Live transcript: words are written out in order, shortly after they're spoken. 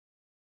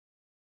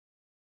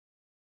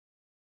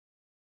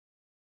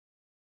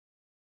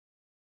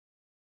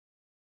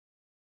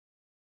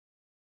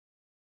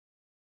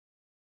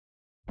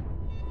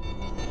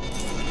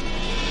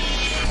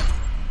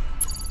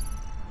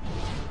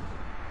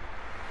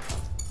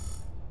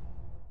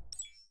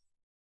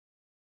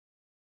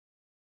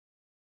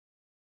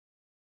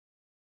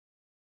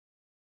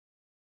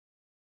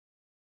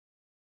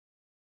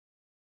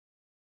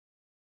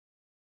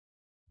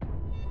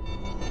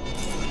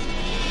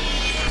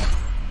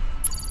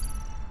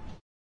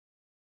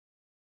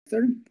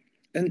Director.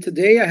 And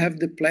today I have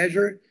the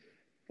pleasure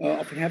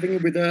of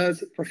having with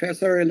us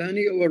Professor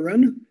Elaine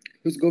Oran,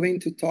 who's going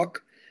to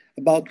talk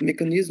about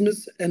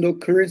mechanisms and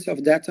occurrence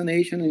of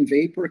detonation in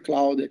vapor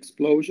cloud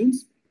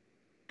explosions.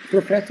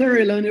 Professor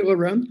Elaine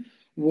Oran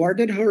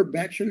awarded her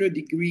bachelor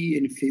degree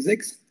in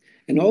physics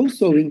and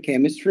also in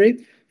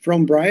chemistry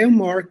from Bryn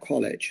Mawr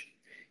College.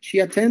 She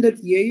attended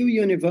Yale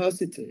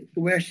University,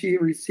 where she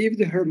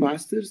received her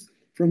master's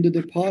from the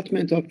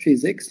Department of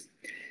Physics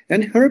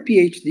and her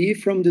PhD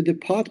from the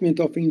Department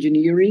of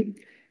Engineering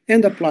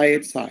and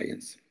Applied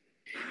Science.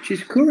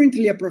 She's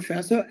currently a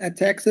professor at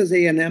Texas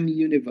A&M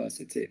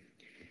University.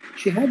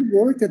 She had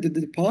worked at the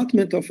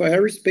Department of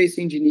Aerospace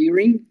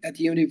Engineering at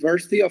the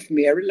University of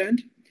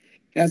Maryland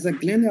as a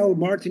Glenn L.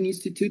 Martin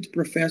Institute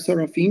Professor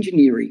of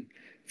Engineering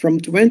from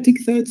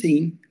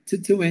 2013 to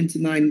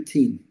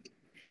 2019.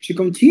 She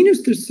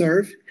continues to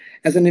serve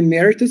as an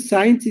emeritus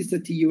scientist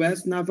at the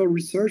U.S. Naval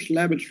Research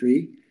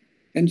Laboratory,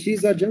 and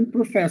she's adjunct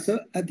professor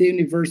at the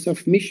University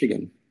of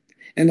Michigan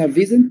and a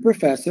visiting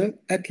professor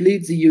at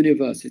Leeds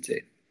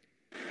University.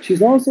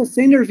 She's also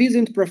senior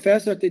visiting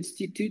professor at the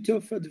Institute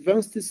of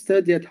Advanced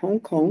Study at Hong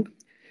Kong,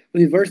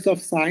 University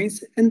of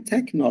Science and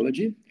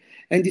Technology,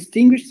 and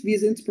distinguished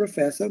visiting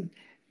professor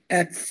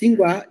at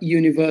Tsinghua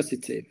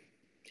University.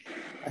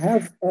 I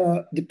have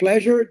the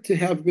pleasure to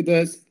have with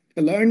us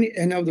Elaine,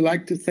 and I would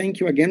like to thank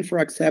you again for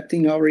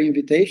accepting our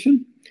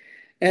invitation.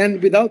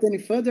 And without any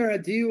further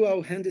ado,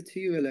 I'll hand it to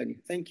you,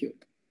 Elaine. Thank you.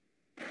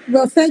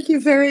 Well, thank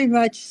you very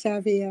much,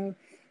 Savio.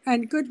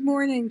 And good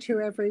morning to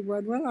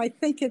everyone. Well, I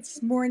think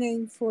it's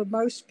morning for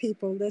most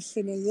people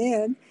listening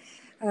in.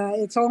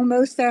 It's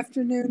almost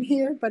afternoon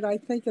here, but I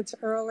think it's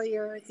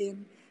earlier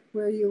in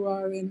where you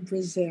are in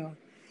Brazil.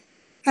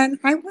 And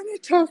I want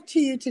to talk to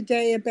you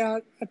today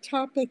about a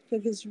topic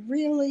that is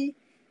really,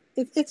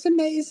 it's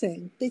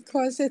amazing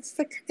because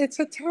it's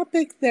a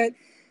topic that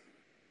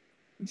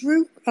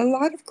drew a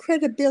lot of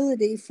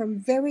credibility from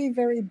very,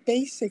 very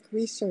basic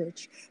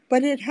research,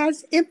 but it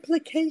has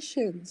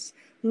implications,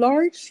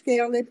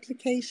 large-scale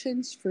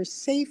implications for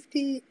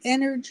safety,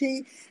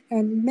 energy,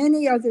 and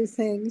many other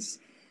things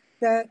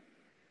that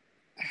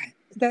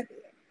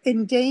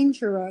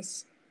endanger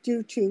us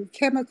due to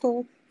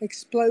chemical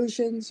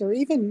explosions or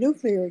even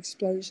nuclear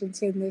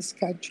explosions in this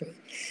country.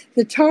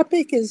 The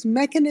topic is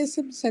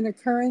mechanisms and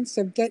occurrence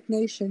of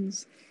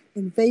detonations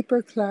in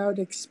vapor cloud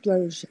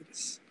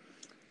explosions.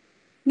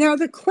 Now,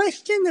 the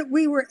question that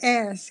we were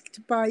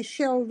asked by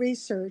Shell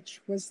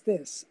Research was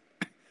this: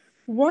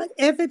 what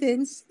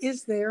evidence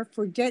is there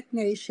for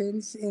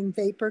detonations in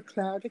vapor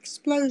cloud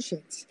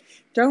explosions?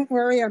 Don't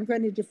worry, I'm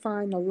going to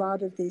define a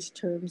lot of these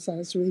terms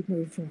as we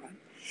move on.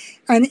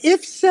 And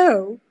if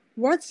so,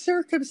 what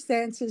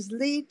circumstances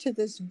lead to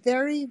this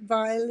very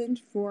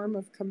violent form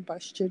of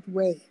combustion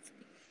wave?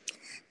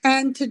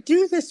 And to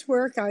do this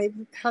work, I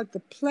had the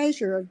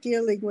pleasure of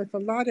dealing with a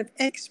lot of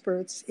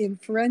experts in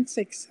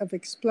forensics of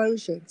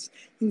explosions,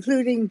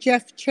 including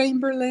Jeff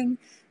Chamberlain,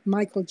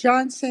 Michael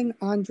Johnson,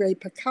 Andrei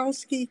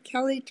Pekalski,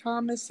 Kelly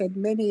Thomas, and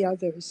many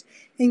others,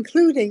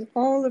 including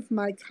all of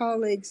my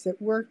colleagues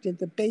that worked in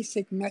the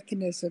basic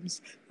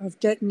mechanisms of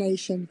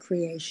detonation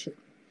creation.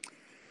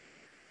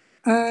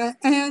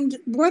 And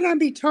what I'll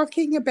be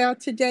talking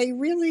about today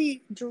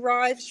really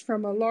derives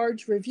from a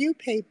large review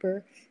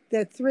paper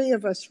that three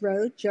of us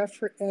wrote,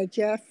 Jeff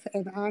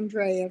and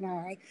Andre and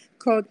I,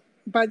 called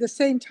by the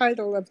same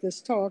title of this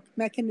talk,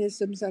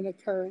 Mechanisms and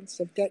Occurrence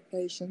of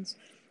Detonations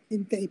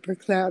in Vapor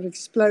Cloud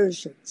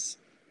Explosions.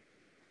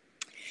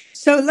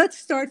 So let's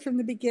start from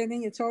the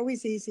beginning. It's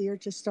always easier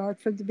to start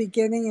from the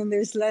beginning and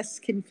there's less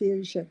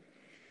confusion.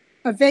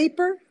 A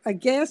vapor, a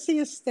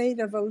gaseous state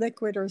of a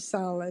liquid or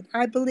solid.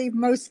 I believe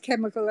most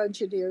chemical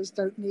engineers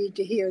don't need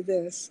to hear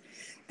this.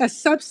 A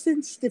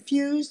substance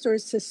diffused or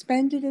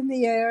suspended in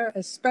the air,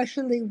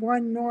 especially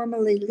one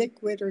normally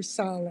liquid or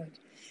solid.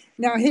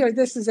 Now here,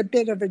 this is a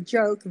bit of a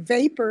joke.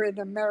 Vapor in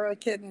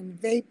American and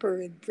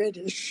vapor in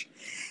British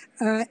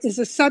is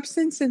a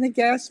substance in the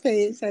gas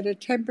phase at a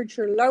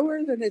temperature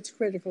lower than its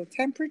critical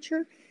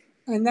temperature.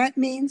 And that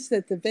means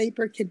that the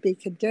vapor can be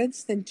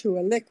condensed into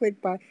a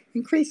liquid by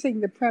increasing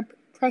the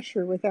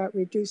pressure without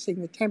reducing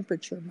the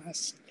temperature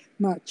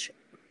much.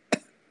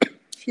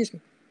 Excuse me.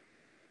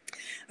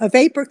 A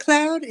vapor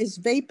cloud is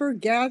vapor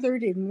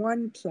gathered in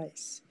one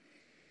place.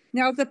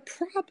 Now, the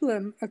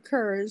problem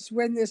occurs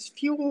when this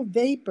fuel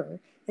vapor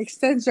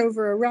extends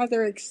over a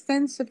rather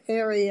extensive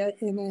area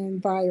in an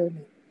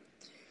environment.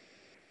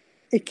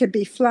 It can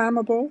be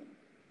flammable.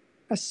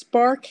 A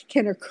spark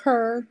can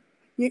occur.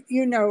 I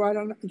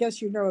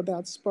guess you know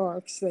about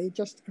sparks. They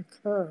just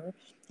occur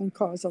and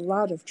cause a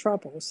lot of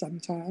trouble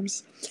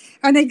sometimes.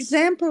 And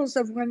examples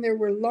of when there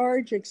were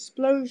large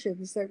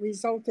explosions that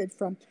resulted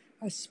from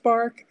a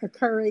spark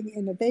occurring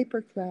in a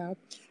vapor cloud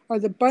are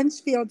the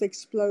Buncefield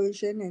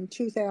explosion in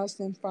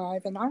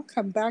 2005, and I'll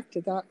come back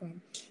to that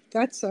one.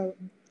 That's a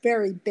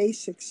very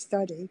basic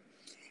study.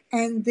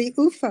 And the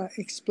Ufa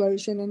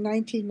explosion in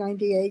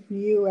 1998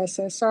 in the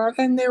USSR,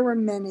 and there were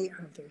many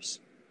others.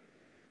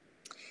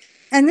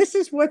 And this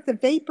is what the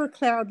vapor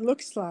cloud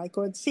looks like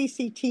on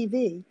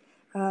CCTV.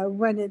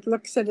 when it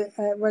looked at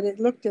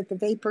the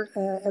vapor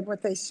and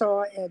what they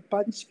saw at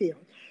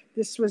Buncefield.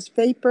 This was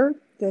vapor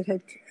that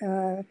had,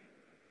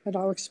 and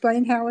I'll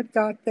explain how it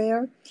got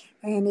there,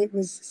 and it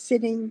was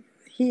sitting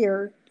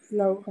here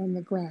low on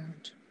the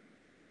ground.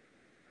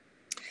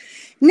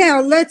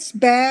 Now let's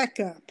back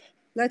up.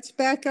 Let's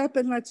back up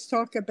and let's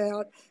talk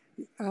about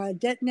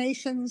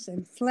detonations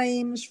and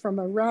flames from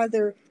a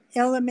rather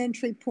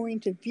elementary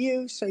point of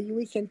view so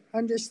we can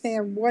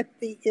understand what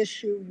the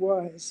issue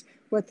was,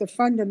 what the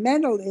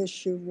fundamental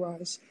issue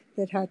was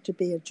that had to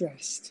be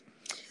addressed.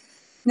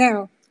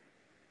 Now,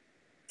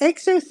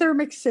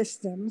 exothermic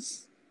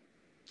systems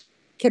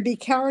can be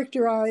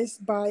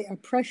characterized by a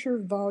pressure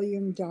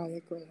volume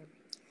diagram.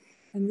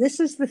 And this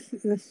is the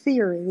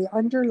theory, the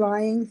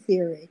underlying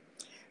theory.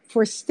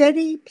 For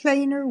steady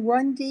planar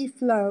 1D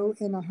flow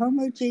in a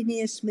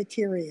homogeneous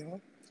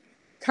material,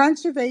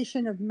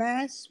 conservation of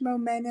mass,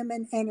 momentum,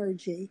 and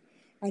energy,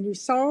 and you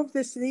solve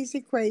these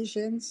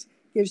equations,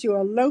 gives you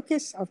a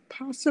locus of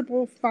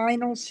possible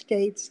final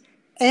states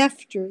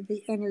after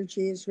the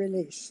energy is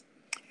released.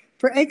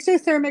 For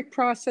exothermic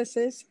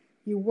processes,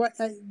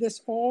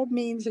 this all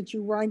means that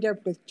you wind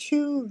up with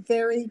two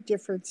very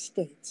different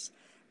states.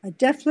 A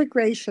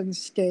deflagration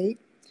state,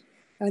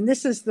 and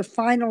this is the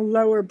final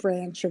lower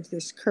branch of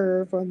this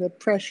curve on the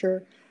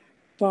pressure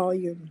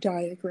volume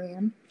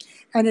diagram,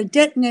 and a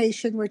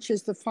detonation, which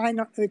is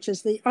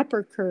the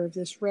upper curve,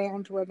 this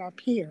round one up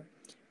here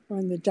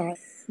on the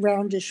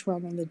roundish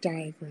one on the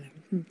diagram.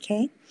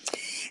 Okay,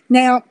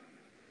 now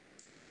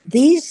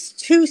these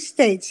two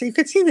states, so you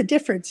can see the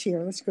difference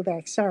here. Let's go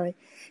back. Sorry,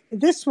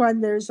 this one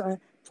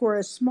for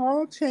a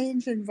small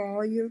change in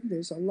volume,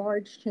 there's a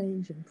large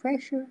change in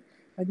pressure.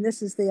 And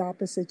this is the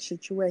opposite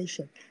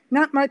situation.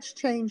 Not much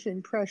change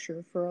in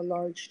pressure for a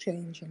large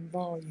change in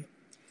volume.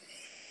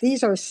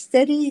 This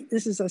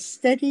is a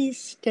steady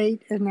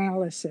state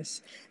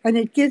analysis. And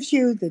it gives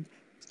you the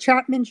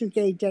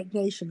Chapman-Duguay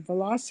detonation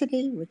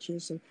velocity, which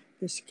is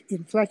this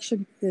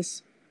inflection,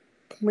 this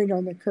point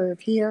on the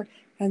curve here,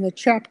 and the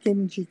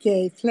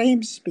Chapman-Duguay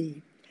flame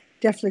speed,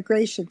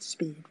 deflagration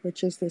speed,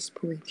 which is this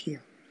point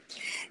here.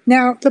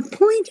 Now, the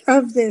point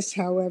of this,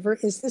 however,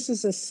 is this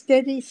is a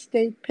steady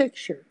state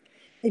picture.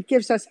 It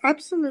gives us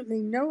absolutely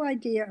no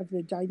idea of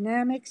the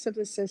dynamics of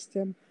the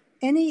system,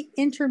 any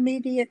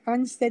intermediate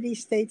unsteady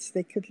states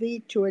that could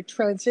lead to a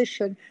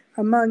transition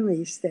among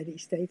these steady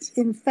states.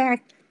 In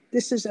fact,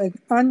 this is at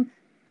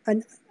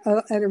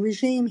a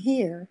regime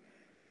here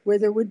where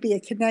there would be a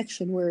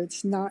connection where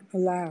it's not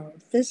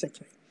allowed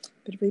physically.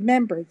 But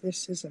remember,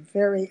 this is a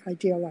very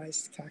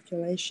idealized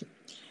calculation.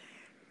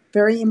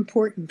 Very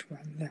important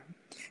one, though.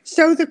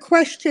 So the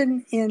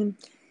question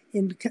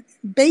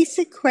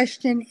basic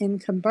question in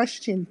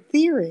combustion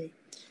theory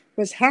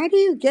was, how do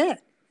you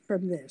get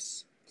from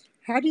this?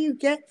 How do you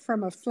get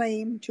from a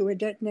flame to a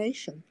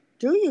detonation?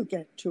 Do you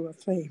get to a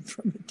flame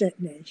from a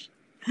detonation?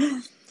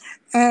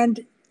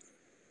 And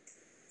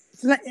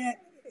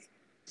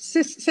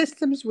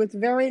systems with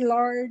very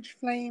large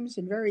flames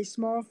and very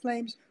small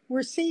flames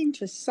were seen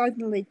to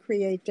suddenly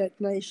create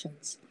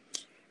detonations.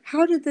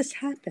 How did this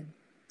happen?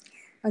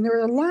 And there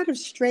were a lot of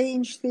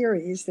strange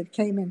theories that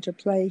came into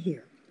play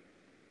here.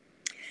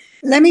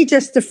 Let me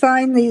just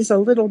define these a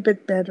little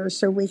bit better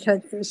so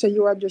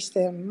you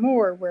understand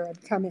more where I'm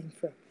coming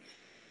from.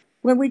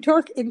 When we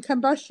talk in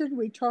combustion,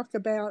 we talk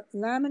about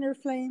laminar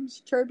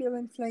flames,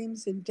 turbulent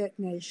flames, and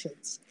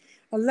detonations.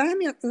 A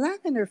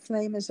laminar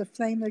flame is a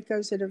flame that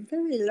goes at a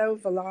very low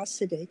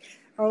velocity.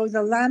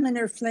 The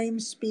laminar flame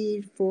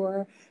speed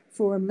for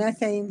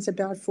methane is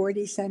about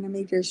 40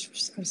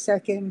 centimeters a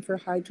second, for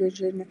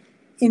hydrogen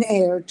in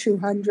air,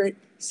 200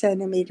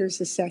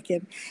 centimeters a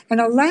second. And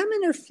a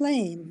laminar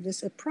flame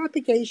is a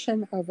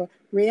propagation of a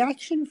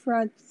reaction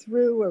front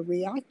through a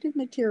reactive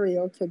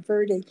material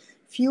converting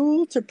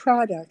fuel to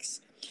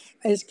products,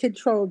 is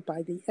controlled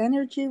by the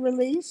energy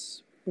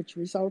release, which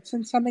results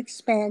in some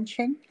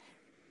expansion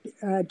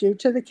due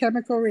to the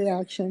chemical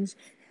reactions,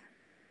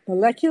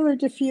 molecular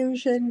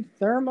diffusion,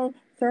 thermal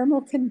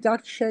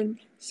conduction,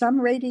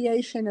 some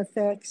radiation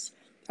effects,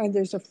 and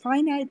there's a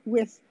finite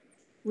width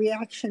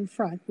reaction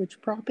front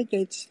which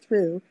propagates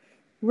through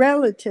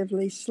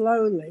relatively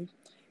slowly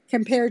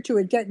compared to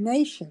a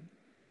detonation,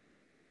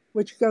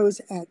 which goes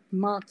at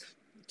Mach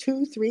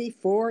 2, 3,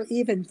 4,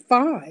 even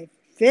 5,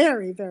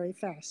 very, very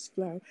fast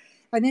flow.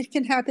 And it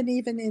can happen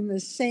even in the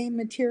same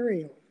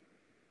material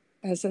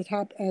as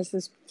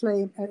this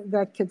flame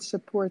that can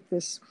support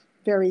this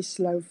very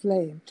slow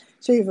flame.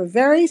 So you have a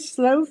very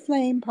slow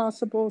flame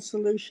possible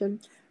solution,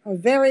 a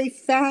very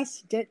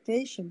fast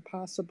detonation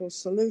possible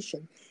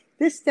solution.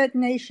 This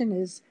detonation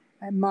is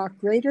at Mach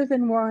greater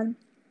than 1.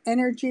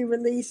 Energy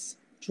release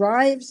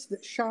drives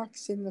the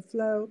shocks in the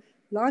flow.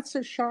 Lots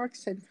of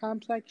shocks and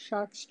complex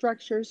shock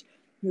structures,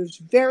 moves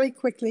very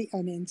quickly,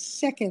 and in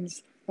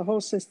seconds, the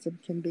whole system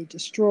can be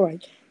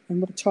destroyed. And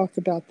we'll talk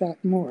about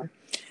that more.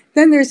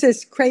 Then there's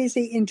this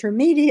crazy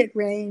intermediate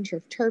range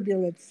of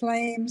turbulent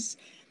flames.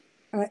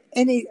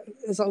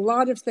 There's a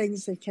lot of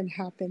things that can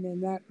happen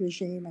in that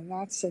regime, and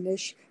that's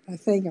a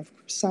thing of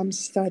some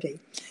study.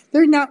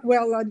 They're not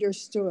well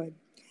understood,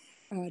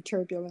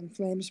 turbulent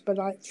flames,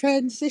 but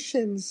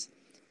transitions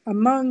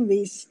among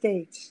these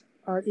states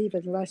are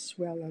even less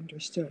well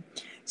understood.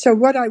 So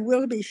what I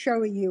will be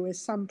showing you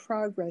is some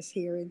progress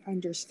here in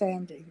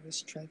understanding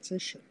this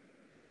transition.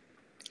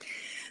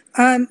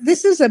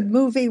 This is a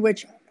movie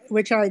which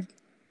I'm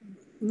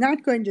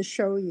not going to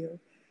show you.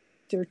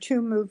 There are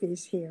two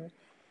movies here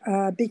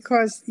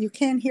because you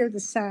can't hear the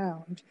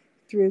sound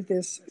through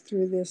this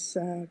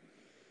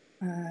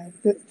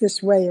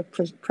way of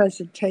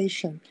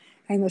presentation,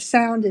 and the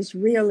sound is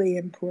really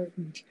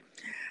important.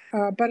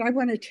 But I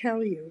want to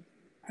tell you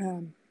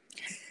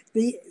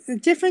the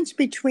difference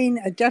between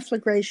a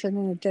deflagration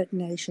and a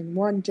detonation.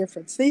 One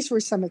difference. These were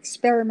some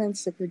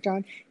experiments that were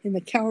done in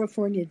the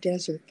California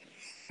desert.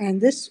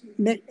 And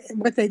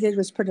what they did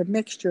was put a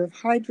mixture of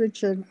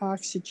hydrogen,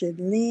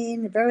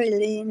 oxygen, very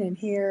lean in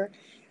here,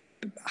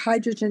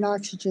 hydrogen,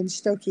 oxygen,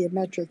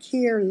 stoichiometric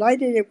here,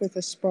 lighted it with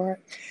a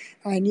spark,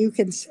 and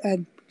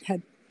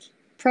had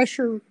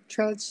pressure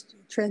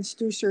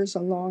transducers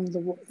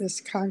along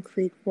this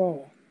concrete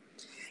wall.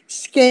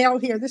 Scale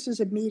here, this is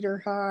 1 meter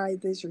high,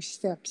 these are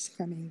steps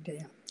coming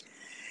down.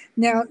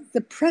 Now,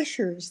 the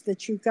pressures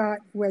that you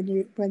got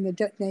when the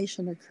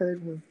detonation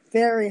occurred were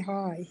very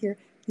high. Here,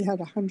 you had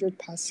 100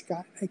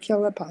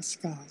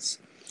 kilopascals.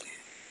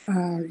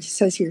 It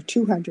says here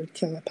 200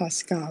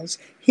 kilopascals.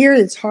 Here,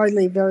 it's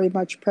hardly very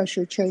much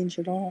pressure change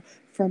at all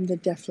from the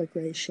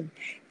deflagration.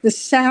 The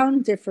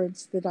sound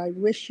difference that I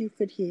wish you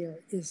could hear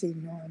is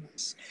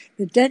enormous.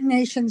 The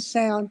detonation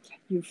sound,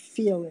 you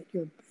feel it.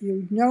 You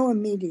know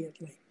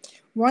immediately.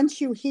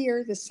 Once you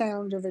hear the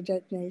sound of a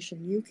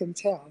detonation, you can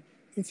tell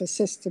if a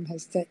system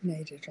has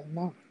detonated or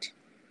not.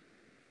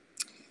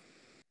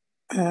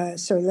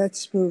 So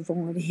let's move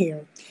on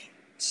here.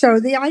 So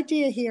the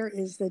idea here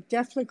is that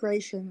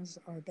deflagrations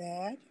are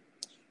bad.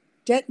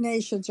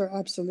 Detonations are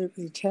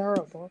absolutely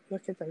terrible.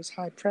 Look at those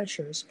high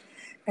pressures.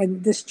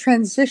 And this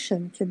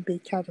transition can be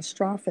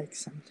catastrophic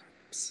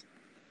sometimes.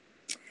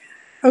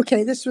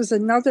 Okay, this was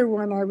another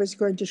one I was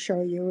going to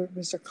show you. It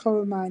was a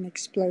coal mine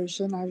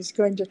explosion. I was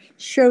going to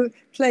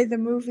play the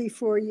movie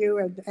for you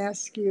and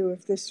ask you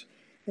if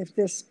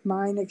this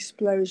mine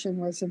explosion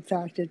was in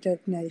fact a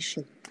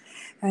detonation.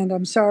 And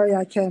I'm sorry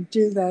I can't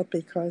do that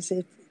because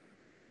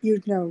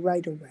you'd know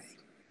right away.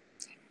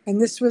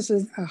 And this was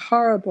a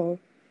horrible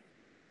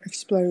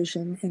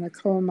explosion in a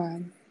coal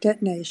mine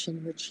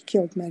detonation, which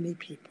killed many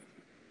people.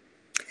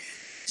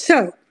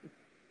 So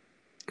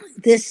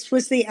this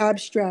was the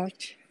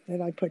abstract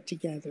that I put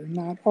together.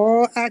 Not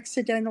all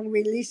accidental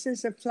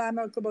releases of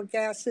flammable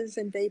gases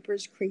and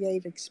vapors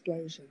create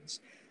explosions.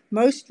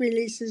 Most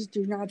releases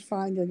do not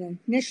find an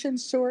ignition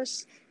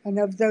source, and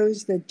of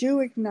those that do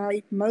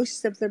ignite,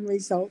 most of them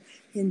result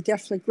in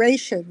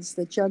deflagrations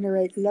that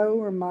generate low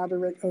or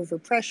moderate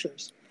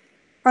overpressures.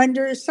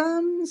 Under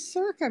some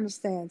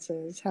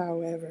circumstances,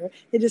 however,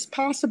 it is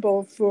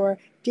possible for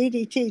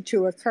DDT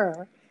to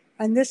occur,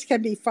 and this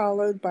can be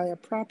followed by a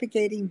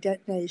propagating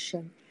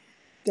detonation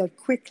that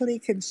quickly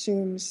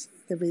consumes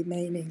the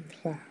remaining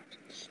cloud.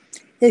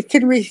 It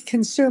can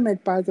consume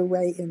it, by the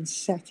way, in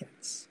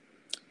seconds.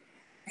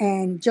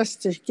 And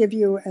just to give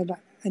you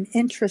an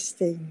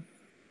interesting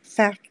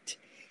fact,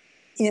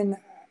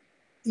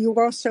 you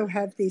also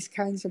have these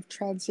kinds of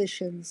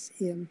transitions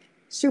in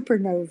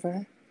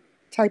supernova,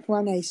 type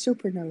 1a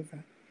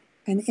supernova.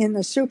 And in the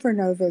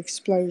supernova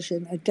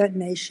explosion, a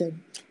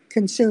detonation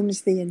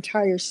consumes the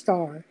entire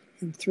star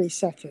in 3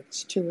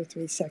 seconds, 2 or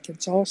 3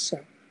 seconds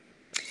also.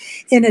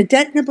 In a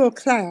detonable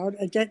cloud,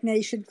 a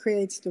detonation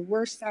creates the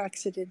worst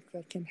accident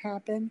that can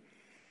happen.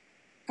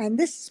 And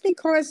this is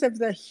because of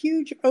the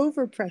huge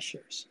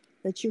overpressures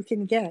that you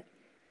can get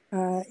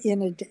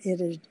in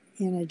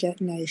a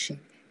detonation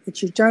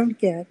that you don't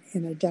get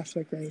in a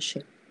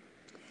deflagration.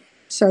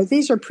 So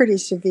these are pretty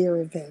severe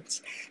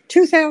events.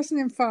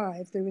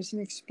 2005, there was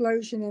an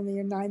explosion in the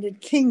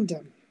United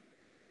Kingdom.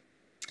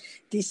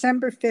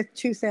 December 5th,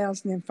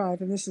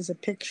 2005, and this is a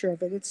picture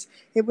of it.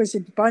 It was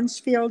in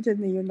Buncefield in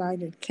the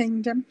United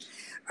Kingdom.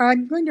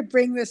 I'm going to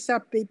bring this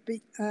up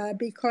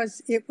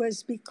because it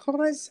was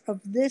because of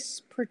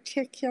this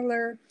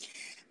particular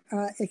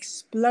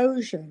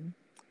explosion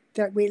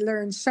that we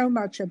learned so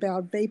much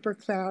about vapor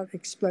cloud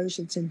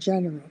explosions in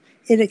general.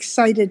 It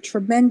excited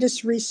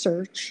tremendous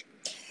research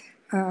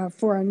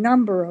for a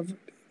number of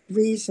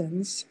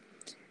reasons,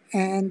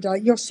 and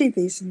you'll see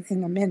these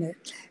in a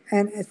minute.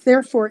 And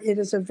therefore, it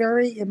is a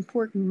very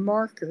important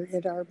marker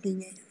in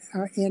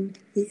in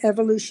the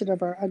evolution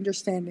of our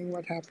understanding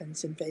what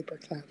happens in vapor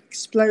cloud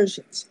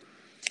explosions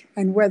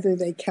and whether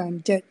they can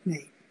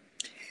detonate.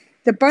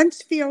 The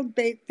Buncefield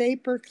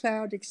vapor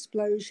cloud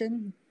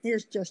explosion,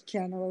 here's just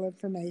general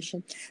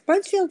information.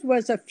 Buncefield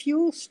was a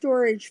fuel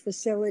storage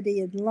facility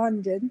in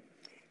London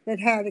that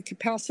had a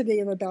capacity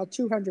of about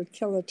 200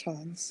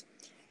 kilotons.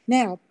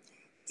 Now,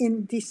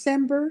 in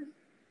December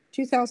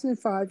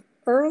 2005,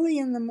 early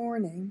in the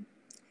morning,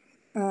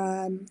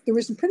 There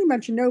was pretty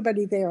much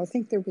nobody there. I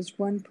think there was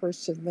one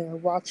person there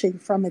watching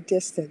from a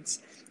distance.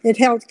 It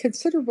held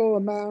considerable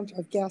amount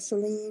of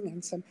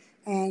gasoline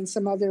and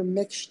some other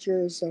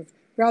mixtures of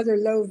rather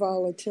low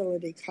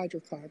volatility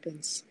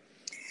hydrocarbons.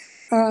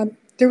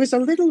 There was a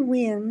little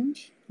wind,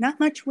 not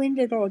much wind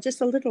at all,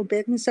 just a little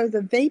bit, and so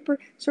the vapor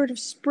sort of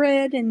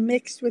spread and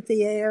mixed with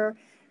the air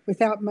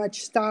without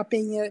much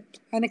stopping it,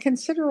 and a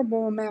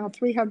considerable amount,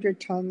 300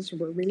 tons,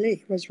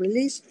 was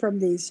released from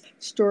these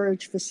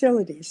storage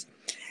facilities.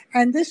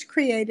 And this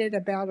created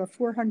about a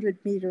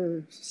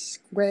 400-meter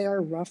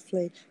square,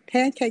 roughly,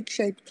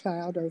 pancake-shaped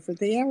cloud over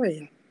the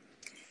area.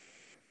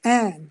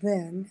 And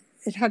then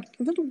it had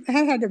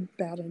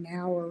about an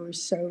hour or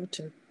so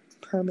to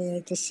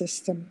permeate the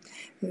system.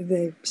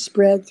 They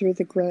spread through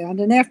the ground.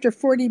 And after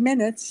 40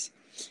 minutes,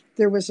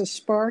 there was a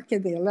spark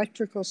in the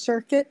electrical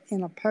circuit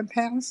in a pump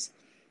house.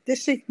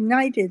 This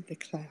ignited the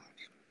cloud.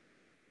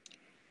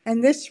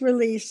 And this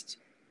released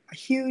a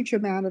huge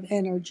amount of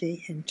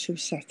energy in 2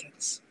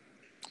 seconds.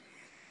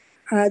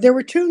 There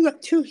were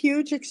two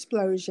huge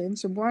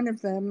explosions, and one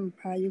of them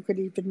you could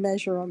even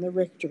measure on the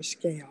Richter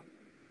scale.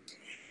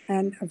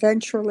 And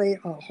eventually,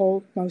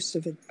 most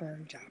of it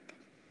burned up.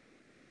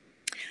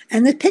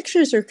 And the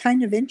pictures are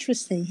kind of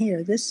interesting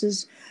here. This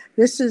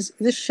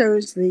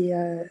shows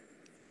the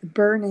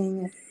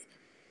burning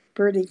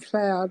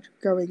cloud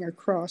going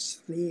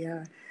across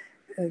the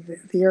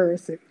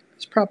Earth.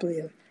 It's probably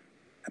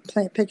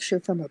a picture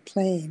from a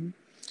plane.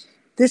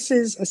 This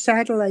is a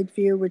satellite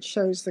view which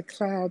shows the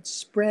cloud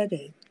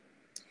spreading.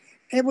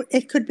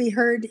 It could be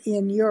heard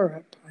in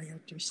Europe, I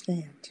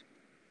understand.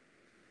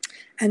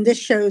 And this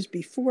shows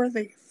before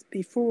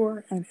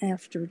and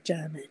after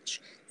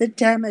damage. The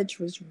damage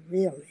was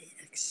really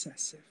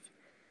excessive.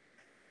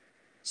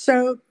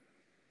 So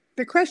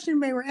the question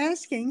we were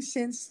asking,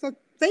 since the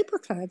vapor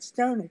clouds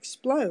don't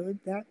explode,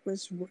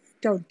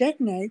 don't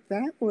detonate,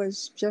 that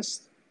was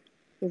just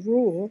the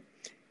rule.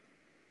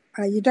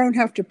 You don't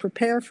have to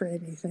prepare for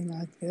anything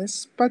like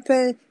this, but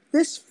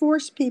this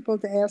forced people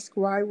to ask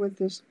why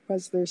was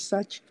there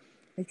such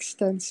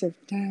extensive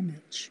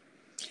damage.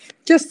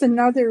 Just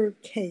another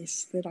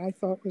case that I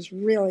thought was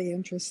really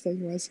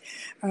interesting was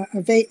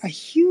a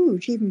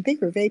huge, even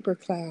bigger vapor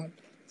cloud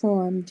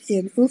formed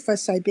in Ufa,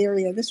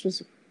 Siberia. This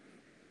was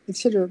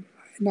considered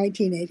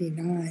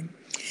 1989.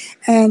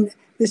 And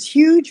this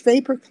huge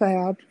vapor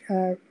cloud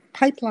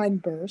pipeline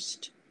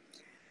burst.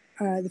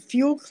 The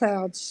fuel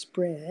cloud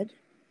spread.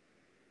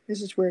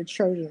 This is where it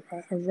showed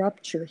a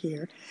rupture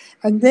here.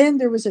 And then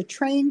there was a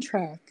train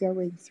track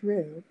going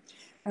through.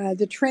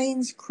 The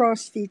trains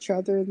crossed each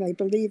other, and they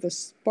believe a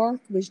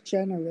spark was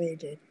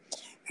generated.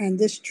 And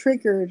this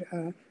triggered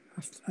a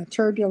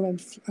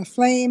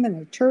flame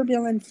and a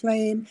turbulent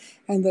flame,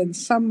 and then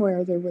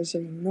somewhere there was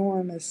an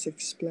enormous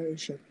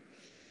explosion.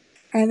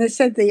 And they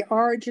said the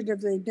origin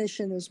of the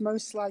ignition is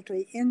most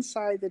likely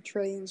inside the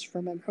trains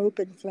from an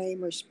open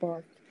flame or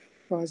spark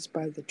caused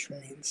by the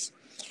trains.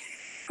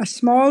 A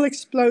small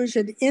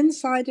explosion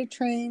inside a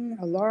train,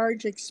 a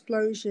large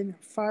explosion,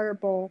 a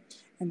fireball,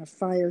 and a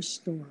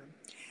firestorm.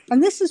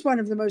 And this is one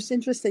of the most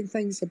interesting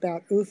things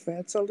about UFA.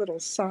 It's a little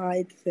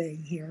side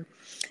thing here,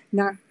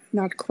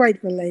 not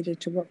quite related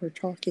to what we're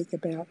talking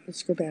about.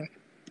 Let's go back.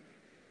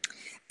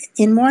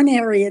 In one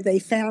area, they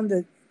found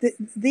that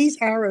these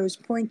arrows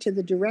point to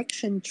the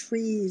direction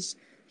trees,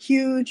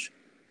 huge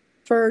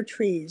fir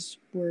trees,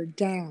 were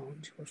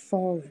downed or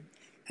fallen.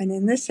 And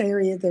in this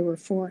area, they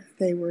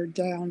were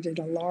downed in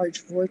a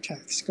large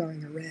vortex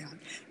going around.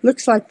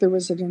 Looks like there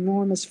was an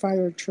enormous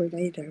fire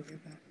tornado in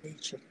that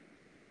region.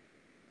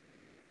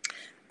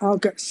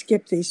 I'll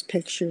skip these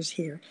pictures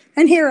here.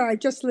 And here I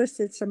just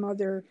listed some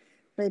other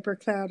vapor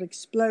cloud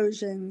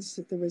explosions.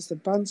 There was the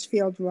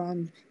Buncefield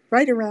one.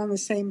 Right around the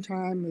same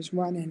time was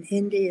one in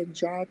India, in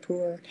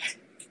Jaipur,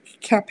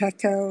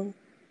 Capeco,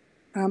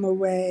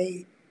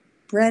 Amaway,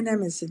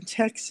 Brenham is in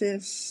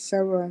Texas,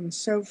 so on and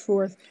so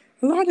forth.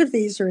 A lot of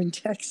these are in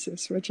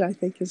Texas, which I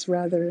think is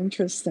rather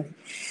interesting.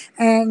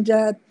 And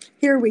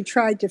here we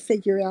tried to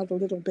figure out a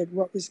little bit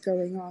what was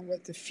going on,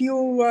 what the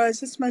fuel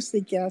was. It's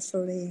mostly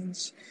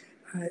gasolines.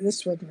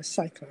 This one was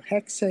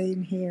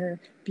cyclohexane here,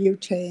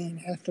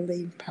 butane,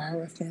 ethylene,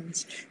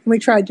 paraffins. And we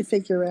tried to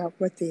figure out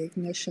what the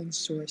ignition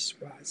source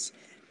was.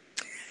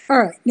 All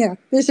right, now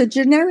there's a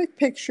generic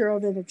picture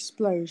of an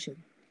explosion.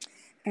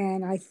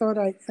 And I thought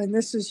and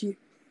this is you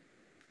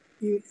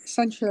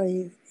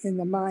essentially in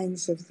the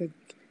minds of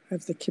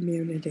the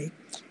community.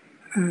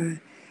 An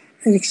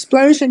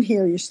explosion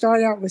here, you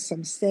start out with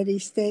some steady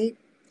state.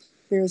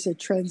 There's a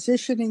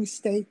transitioning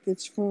state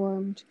that's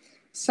formed.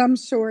 Some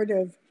sort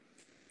of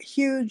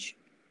huge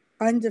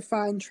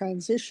undefined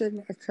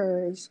transition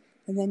occurs,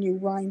 and then you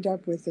wind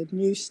up with a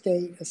new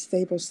state, a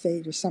stable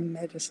state, or some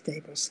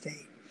metastable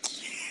state.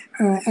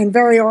 And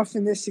very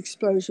often this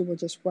explosion will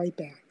just wipe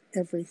out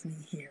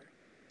everything here.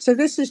 So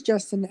this is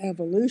just an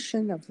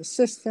evolution of the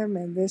system,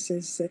 and this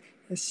is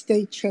a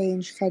state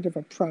change, kind of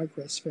a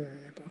progress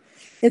variable.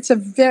 It's a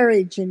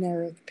very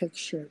generic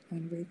picture,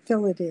 and we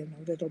fill it in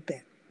a little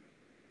bit.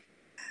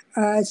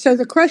 So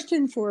the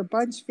question for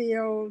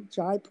Buncefield,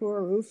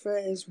 Jaipur, Ufa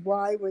is,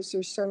 why was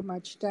there so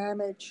much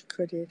damage?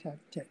 Could it have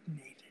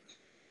detonated?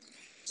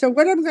 So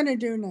what I'm going to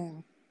do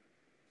now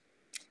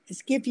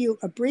is give you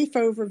a brief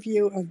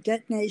overview of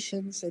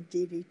detonations at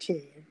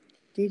DDT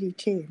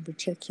in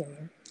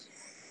particular,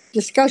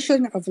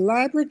 discussion of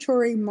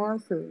laboratory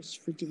markers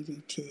for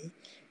DDT,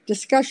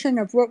 discussion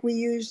of what we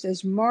used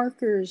as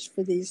markers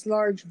for these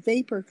large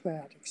vapor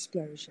cloud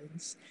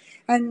explosions,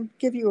 and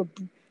give you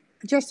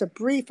just a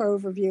brief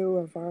overview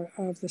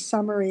of the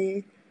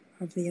summary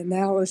of the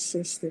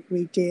analysis that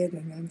we did,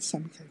 and then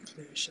some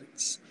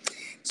conclusions.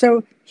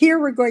 So here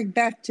we're going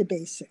back to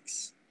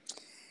basics.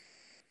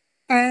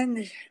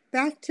 And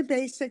back to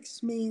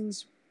basics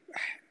means,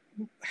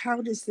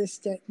 how does this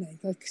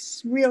detonate? Like,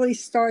 really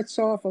starts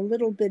off a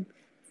little bit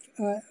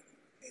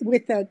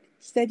with that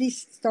steady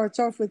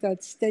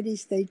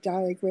state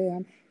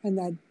diagram and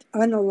that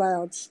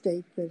unallowed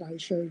state that I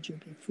showed you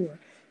before.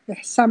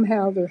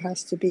 Somehow there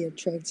has to be a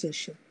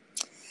transition.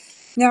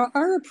 Now,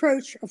 our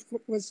approach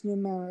was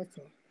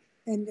numerical,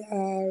 and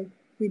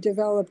we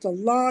developed a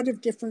lot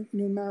of different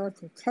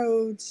numerical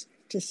codes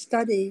to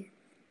study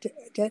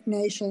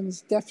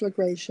detonations,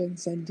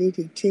 deflagrations, and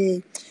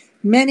DDT.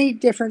 Many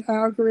different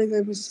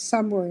algorithms.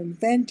 Some were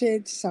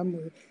invented, some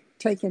were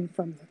taken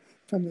from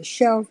the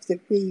shelf that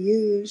we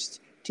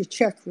used to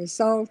check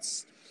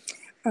results.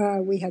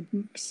 We had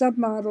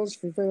submodels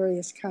for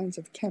various kinds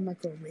of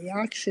chemical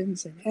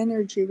reactions and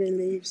energy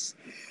reliefs.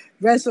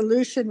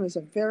 Resolution was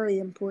a very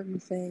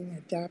important thing,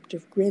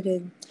 adaptive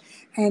gridding.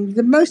 And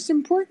the most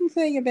important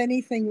thing of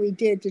anything we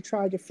did to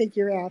try to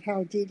figure out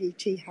how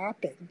DDT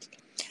happened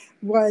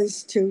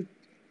was to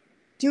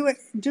do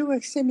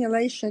a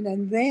simulation,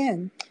 and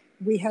then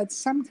we had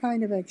some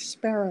kind of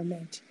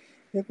experiment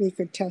that we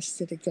could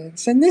test it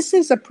against. And this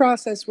is a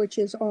process which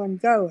is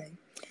ongoing.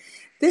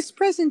 This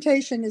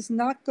presentation is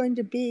not going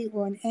to be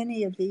on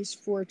any of these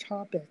 4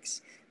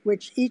 topics,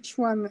 which each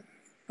one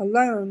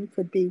alone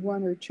could be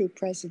 1 or 2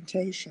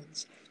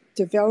 presentations.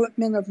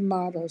 Development of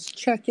models,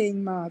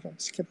 checking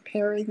models,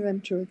 comparing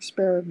them to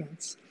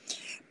experiments.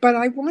 But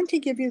I want to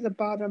give you the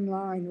bottom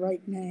line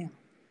right now.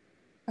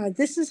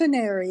 This is an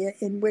area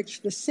in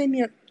which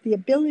the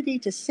ability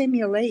to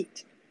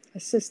simulate a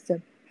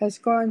system has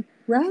gone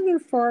rather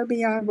far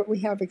beyond what we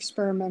have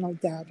experimental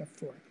data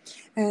for.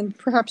 And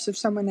perhaps if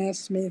someone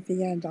asks me at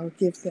the end, I'll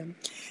give them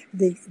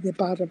the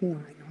bottom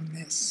line on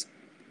this.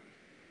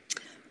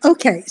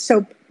 Okay,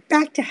 so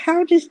back to,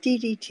 how does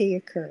DDT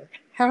occur?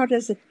 How do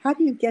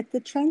you get the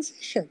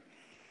transition?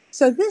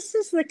 So this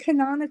is the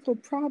canonical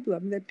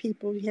problem that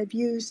people have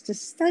used to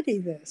study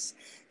this.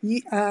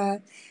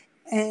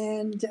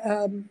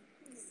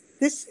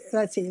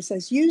 Let's see, it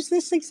says, use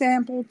this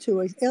example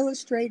to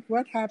illustrate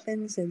what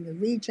happens in the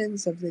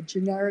regions of the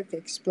generic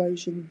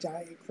explosion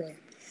diagram.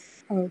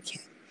 Okay.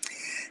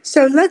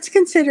 So let's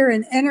consider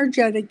an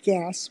energetic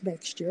gas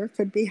mixture.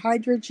 Could be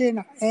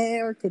hydrogen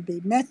air, could be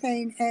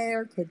methane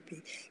air, could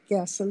be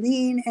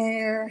gasoline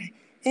air,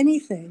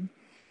 anything.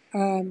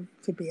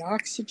 Could be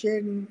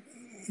oxygen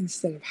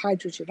instead of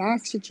hydrogen,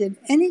 oxygen,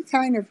 any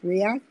kind of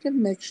reactive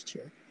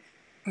mixture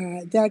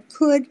that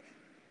could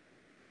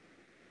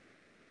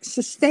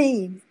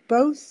sustain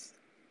both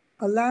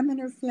a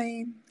laminar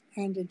flame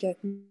and a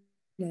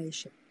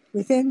detonation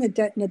within the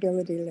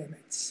detonability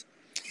limits.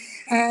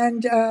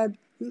 And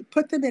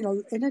put them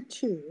in a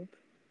tube,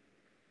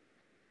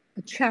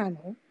 a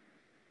channel,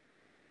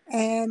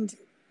 and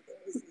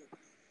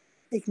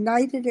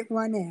ignite it at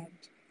one end.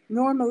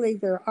 Normally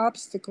there are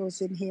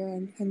obstacles in here,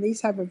 and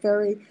these have a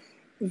very,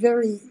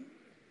 very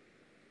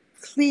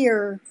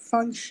clear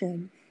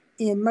function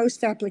in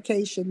most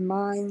application.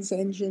 Mines,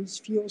 engines,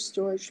 fuel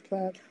storage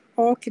plant,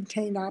 all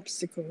contain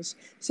obstacles.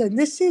 So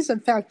this is, in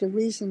fact, a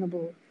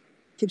reasonable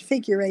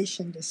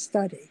configuration to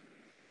study.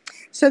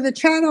 So the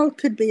channel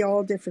could be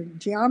all different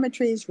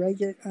geometries,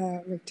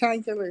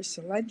 rectangular,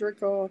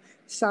 cylindrical,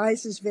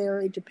 sizes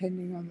vary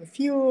depending on the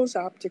fuels,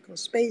 optical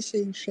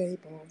spacing,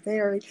 shape, all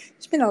vary.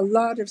 There's been a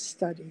lot of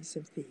studies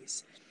of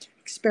these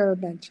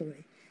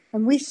experimentally.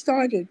 And we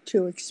started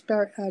to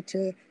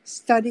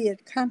study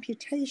it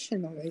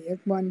computationally at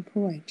one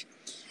point.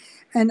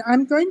 And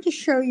I'm going to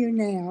show you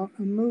now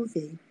a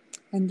movie,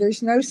 and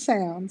there's no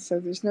sound, so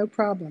there's no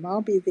problem.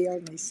 I'll be the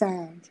only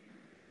sound.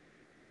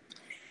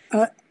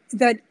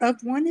 That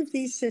of one of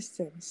these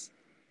systems,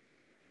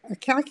 a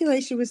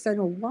calculation was done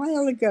a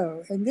while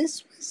ago, and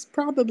this was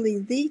probably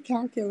the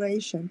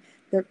calculation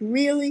that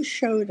really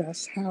showed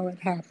us how it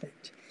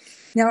happened.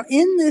 Now,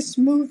 in this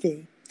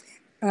movie,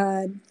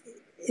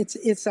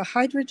 it's a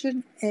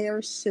hydrogen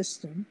air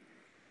system,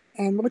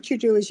 and what you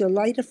do is you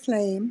light a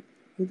flame,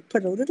 you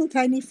put a little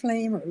tiny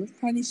flame or a little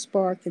tiny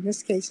spark. In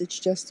this case, it's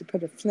just to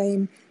put a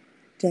flame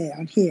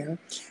down here,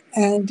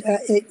 and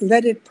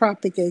let it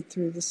propagate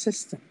through the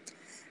system.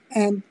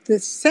 And the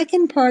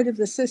second part of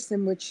the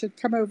system, which should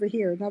come over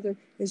here,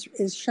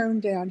 is shown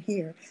down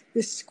here.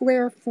 This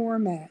square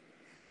format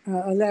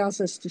allows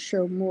us to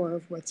show more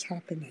of what's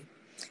happening.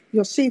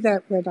 You'll see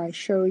that when I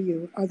show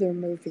you other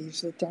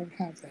movies that don't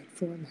have that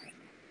format.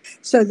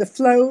 So the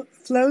flow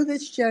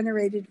that's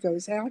generated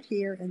goes out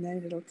here, and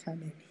then it'll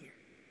come in here.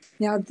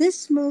 Now,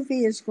 this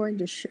movie is going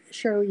to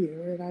show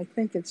you, and I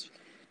think it's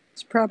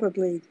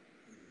probably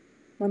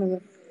one of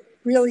the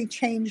really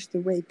changed the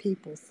way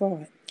people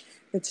thought.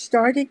 That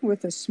starting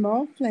with a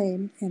small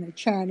flame in a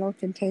channel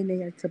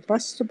containing a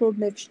combustible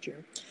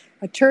mixture,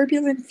 a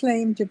turbulent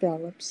flame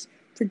develops,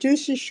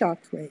 produces shock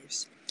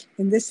waves,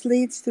 and this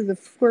leads to the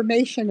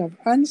formation of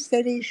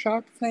unsteady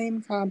shock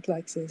flame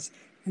complexes.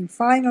 And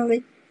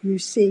finally, you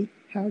see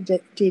how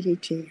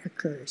DDT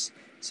occurs.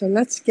 So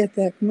let's get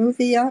that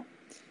movie up.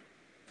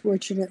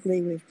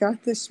 Fortunately, we've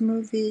got this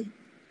movie.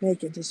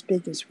 Make it as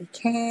big as we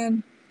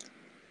can.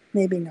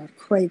 Maybe not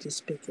quite as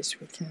big as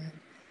we can.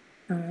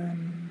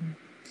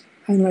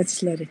 And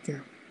let's let it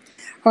go.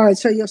 All right,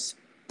 so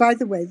by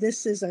the way,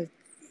 this is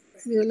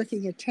you're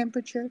looking at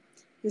temperature.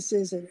 This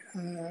is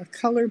a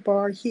color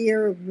bar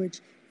here,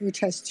 which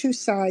has two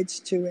sides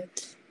to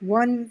it.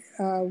 One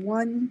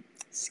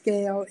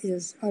scale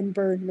is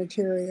unburned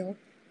material.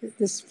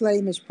 This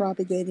flame is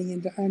propagating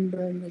into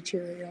unburned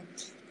material.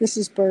 This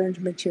is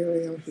burned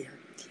material here.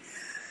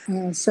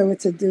 So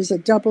there's a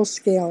double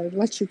scale. It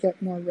lets you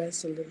get more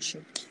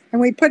resolution.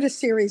 And we put a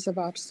series of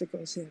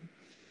obstacles in.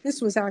 This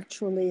was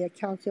actually a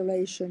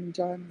calculation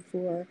done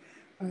for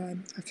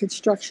a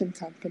construction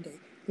company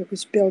that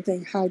was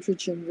building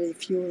hydrogen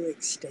refueling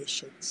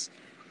stations.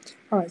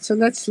 All right, so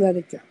let's let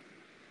it go.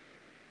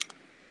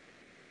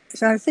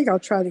 So I think I'll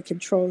try to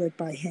control it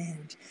by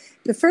hand.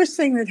 The first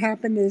thing that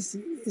happened is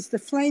the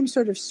flame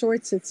sort of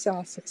sorts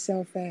itself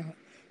out.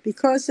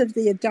 Because of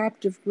the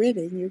adaptive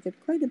gridding, you get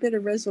quite a bit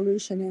of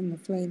resolution in the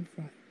flame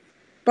front.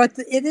 But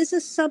it is a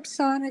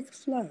subsonic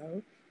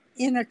flow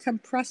in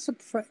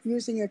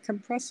using a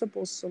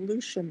compressible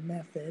solution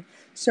method.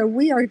 So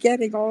we are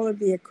getting all of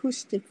the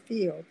acoustic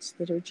fields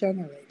that are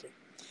generated.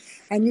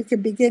 And you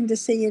can begin to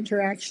see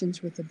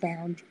interactions with a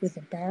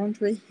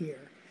boundary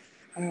here.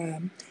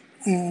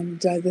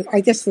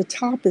 I guess the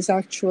top is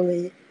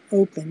actually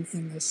open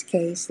in this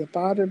case. The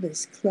bottom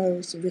is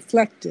closed,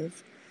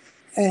 reflective.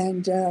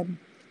 And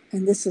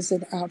this is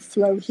an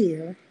outflow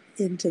here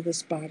into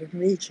this bottom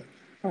region.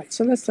 All right,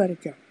 so let's let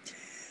it go.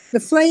 The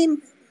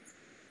flame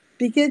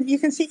you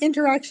can see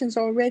interactions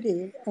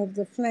already of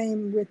the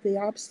flame with the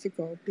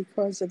obstacle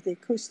because of the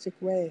acoustic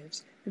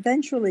waves.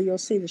 Eventually, you'll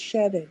see the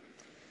shedding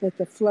that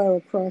the flow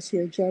across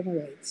here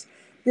generates.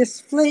 This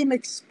flame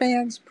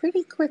expands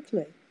pretty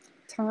quickly.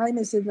 Time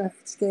is in the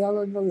scale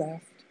on the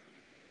left.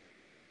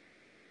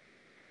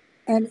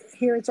 And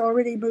here it's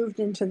already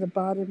moved into the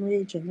bottom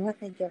region. Let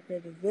me get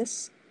rid of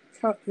this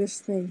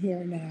thing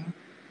here now.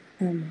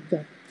 And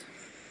go.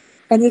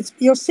 And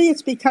you'll see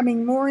it's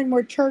becoming more and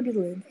more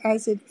turbulent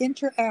as it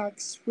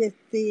interacts with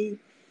the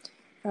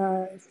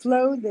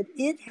flow that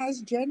it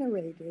has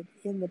generated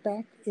in the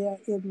back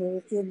in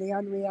the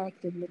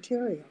unreacted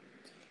material.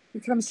 It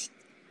becomes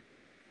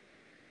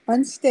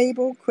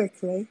unstable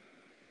quickly.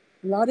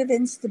 A lot of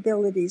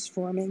instabilities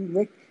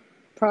forming.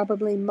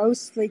 Probably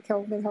mostly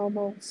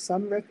Kelvin-Hummel,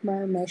 some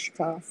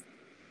Rickmeyer-Meshkov.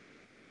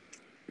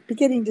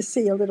 Beginning to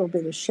see a little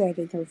bit of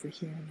shedding over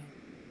here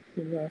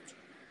now.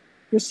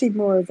 You'll see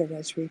more of it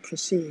as we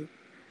proceed.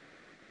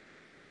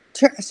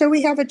 So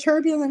we have a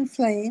turbulent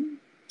flame,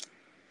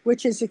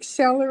 which is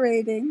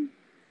accelerating,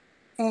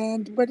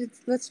 and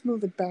let's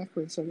move it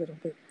backwards a little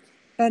bit.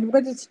 And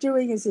what it's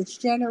doing is it's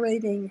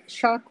generating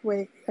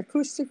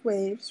acoustic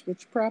waves,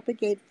 which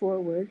propagate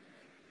forward,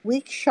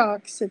 weak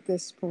shocks at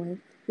this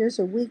point. Here's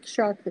a weak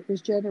shock that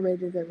was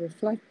generated that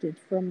reflected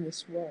from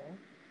this wall.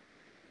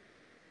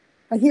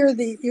 And here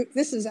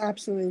this is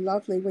absolutely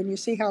lovely when you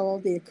see how all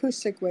the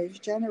acoustic waves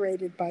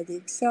generated by the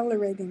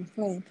accelerating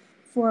flame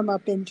form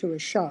up into a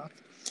shock.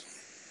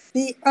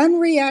 The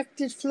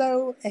unreacted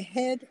flow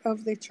ahead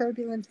of the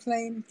turbulent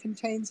flame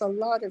contains a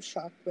lot of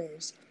shock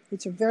waves.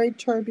 It's a very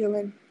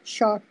turbulent,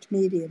 shocked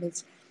medium.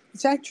 It's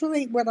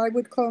actually what I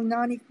would call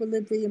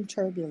non-equilibrium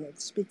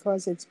turbulence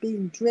because it's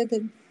being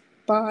driven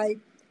by,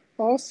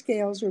 all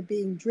scales are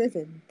being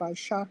driven by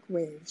shock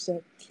waves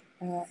that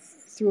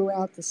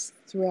throughout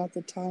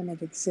the time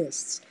it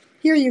exists.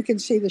 Here you can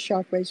see the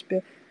shock waves,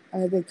 the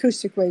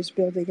acoustic waves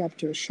building up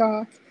to a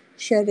shock,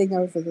 shedding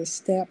over the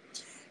step.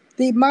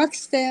 The Mach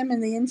stem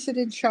and the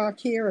incident shock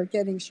here are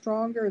getting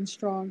stronger and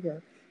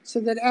stronger, so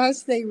that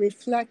as they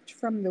reflect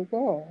from the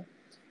wall,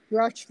 you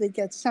actually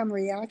get some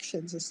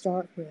reactions to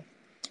start with.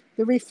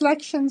 The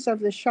reflections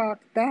of the shock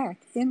back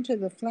into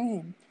the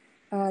flame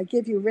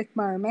give you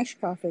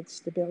Rickmeyer-Meshkov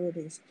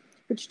instabilities,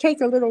 which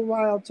take a little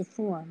while to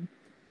form.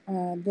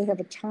 They have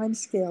a time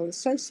scale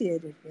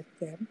associated with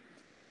them.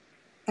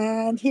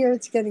 And here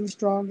it's getting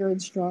stronger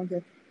and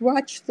stronger.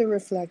 Watch the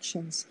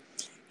reflections.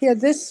 Here,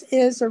 this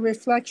is a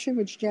reflection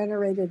which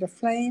generated a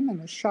flame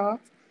and a shock.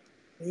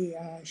 The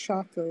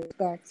shock goes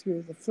back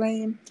through the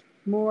flame,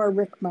 more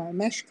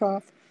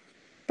Rickmeyer-Meshkov.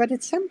 But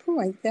at some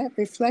point, that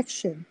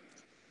reflection,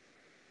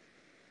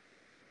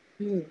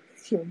 you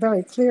see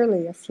very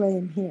clearly a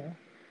flame here.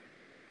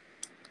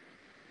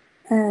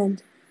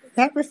 And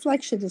that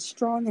reflection is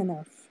strong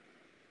enough.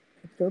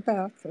 Go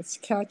back, let's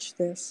catch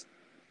this.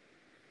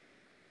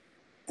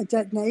 a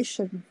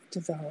detonation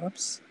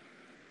develops,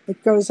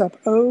 it goes up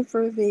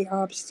over the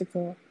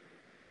obstacle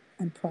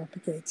and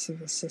propagates through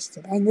the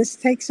system. And this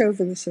takes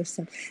over the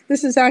system.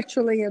 This is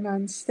actually an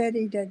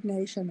unsteady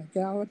detonation, a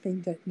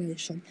galloping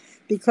detonation,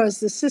 because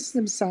the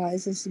system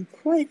size isn't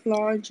quite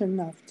large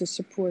enough to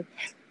support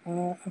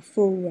a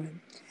full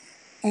run.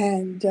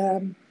 And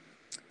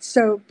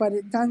but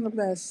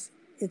nonetheless,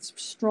 it's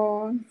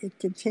strong, it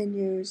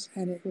continues,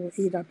 and it will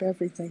eat up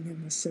everything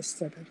in the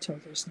system until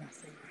there's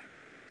nothing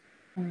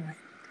left. All right.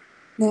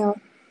 Now,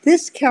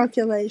 this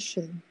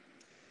calculation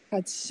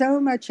had so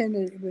much in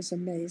it, it was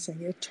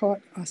amazing. It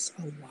taught us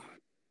a lot.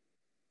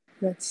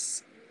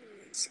 Let's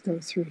go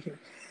through here.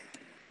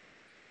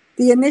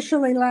 The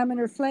initially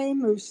laminar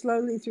flame moves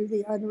slowly through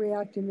the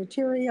unreacted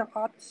material.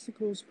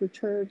 Obstacles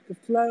perturb the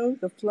flow.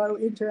 The flow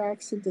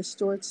interacts and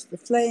distorts the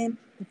flame.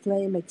 The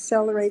flame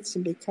accelerates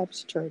and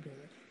becomes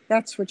turbulent.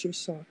 That's what you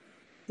saw.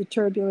 The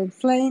turbulent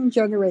flame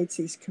generates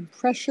these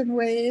compression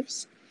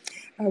waves,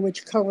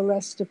 which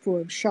coalesce to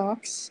form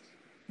shocks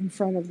in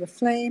front of the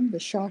flame. The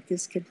shock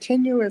is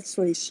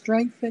continuously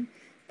strengthened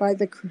by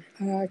the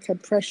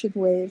compression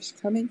waves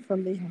coming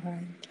from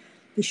behind.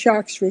 The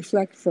shocks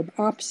reflect from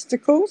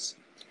obstacles,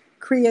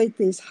 create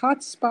these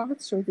hot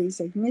spots or these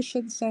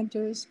ignition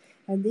centers,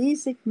 and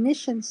these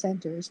ignition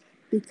centers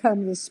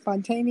become the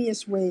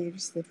spontaneous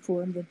waves that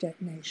form the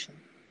detonation.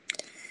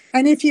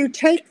 And if you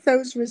take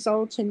those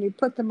results and you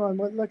put them on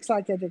what looks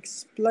like an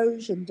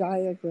explosion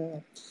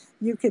diagram,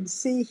 you can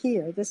see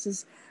here, this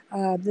is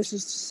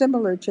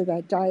similar to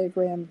that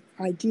diagram,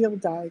 ideal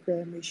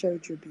diagram I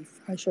showed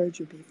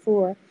you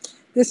before.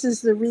 This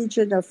is the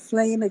region of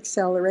flame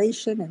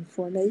acceleration and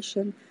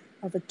formation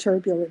of a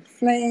turbulent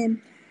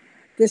flame.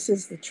 This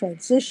is the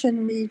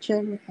transition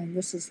region, and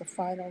this is the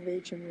final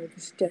region where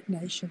this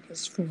detonation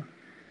is formed.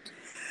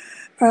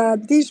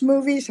 These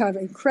movies have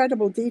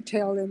incredible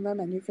detail in them,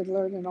 and you can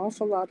learn an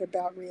awful lot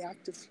about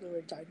reactive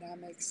fluid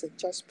dynamics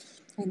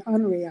and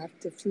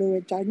unreactive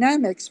fluid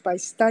dynamics by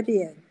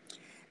studying.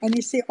 And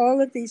you see all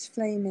of these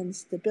flame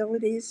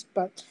instabilities,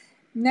 but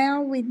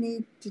now we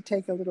need to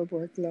take a little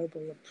more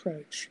global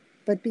approach.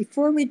 But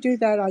before we do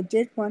that, I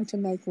did want to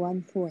make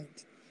one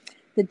point.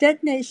 The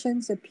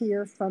detonations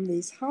appear from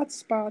these hot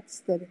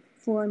spots that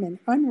form an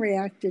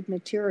unreacted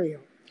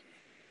material.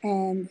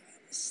 And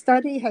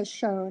study has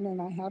shown,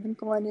 and I haven't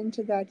gone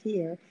into that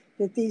here,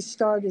 that these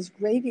start as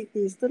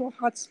these little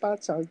hot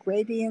spots are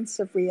gradients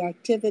of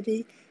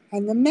reactivity,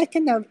 and the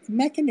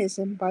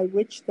mechanism by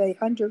which they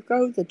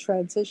undergo the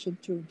transition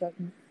to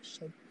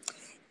detonation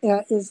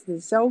is the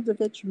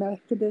Zeldovich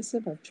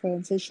mechanism of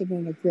transition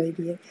in a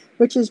gradient,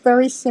 which is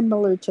very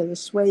similar to the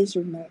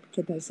Schweser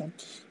mechanism.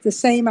 The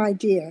same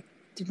idea.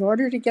 In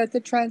order to get the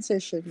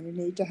transition, you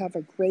need to have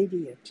a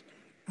gradient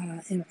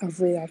of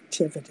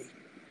reactivity.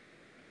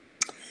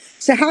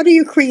 So how do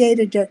you create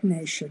a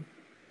detonation?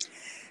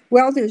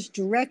 Well, there's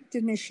direct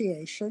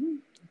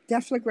initiation,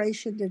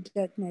 deflagration to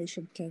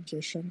detonation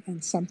transition,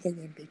 and something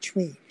in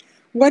between.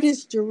 What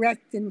is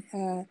direct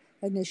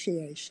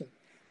initiation?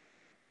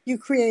 You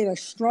create a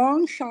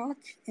strong shock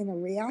in a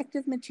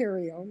reactive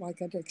material,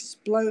 like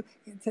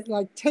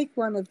take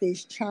one of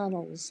these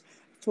channels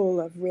full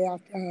of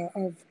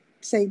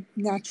say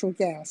natural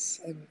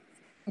gas, and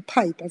a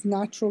pipe of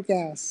natural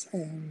gas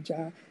and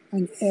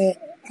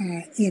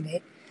in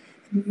it,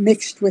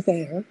 mixed with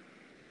air.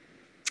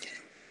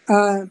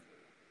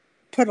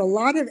 Put a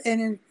lot of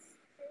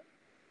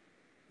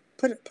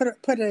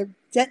put a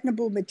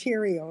detonable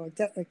material,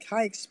 a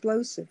high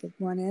explosive at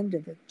one end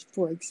of it,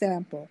 for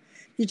example.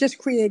 You're just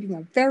creating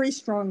a very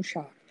strong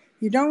shock.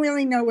 You don't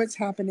really know what's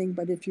happening,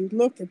 but if you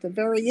look at the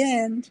very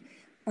end,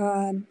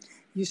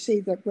 you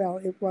see that, well,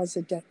 it was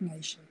a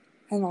detonation.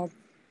 And I'll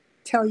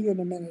tell you in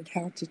a minute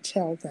how to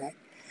tell that.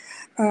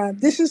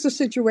 This is a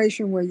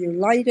situation where you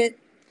light it,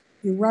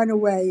 you run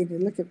away, and you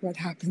look at what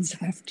happens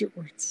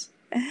afterwards.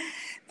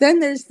 Then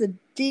there's the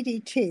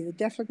DDT, the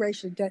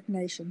deflagration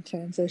detonation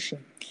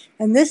transition.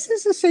 And this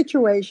is a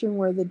situation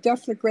where the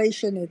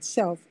deflagration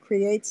itself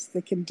creates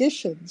the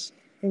conditions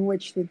in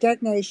which the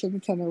detonation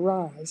can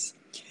arise.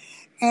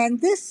 And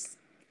this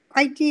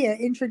idea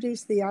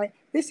introduced the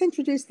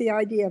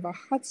idea of a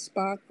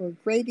hotspot or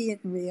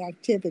gradient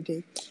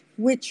reactivity,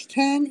 which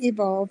can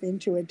evolve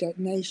into a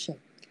detonation.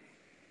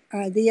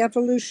 The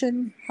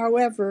evolution,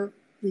 however,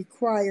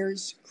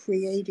 requires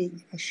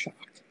creating a shock.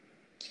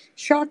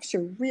 Shocks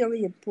are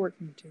really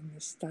important in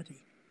this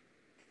study.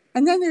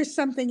 And then there's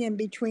something in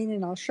between,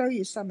 and I'll show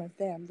you some of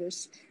them.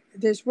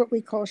 There's what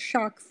we call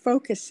shock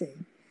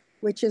focusing,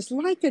 which is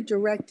like a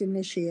direct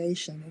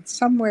initiation. It's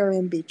somewhere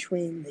in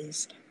between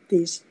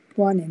these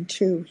 1 and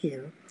 2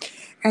 here.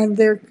 And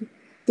there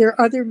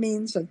are other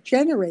means of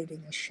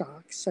generating a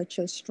shock, such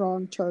as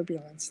strong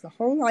turbulence. The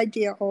whole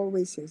idea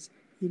always is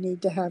you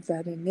need to have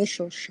that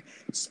initial,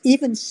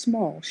 even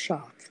small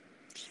shock.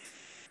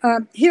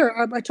 Here,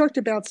 I talked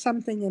about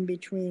something in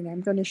between.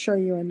 I'm going to show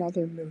you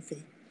another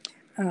movie.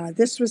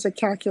 This was a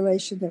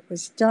calculation that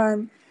was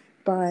done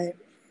by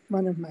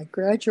one of my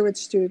graduate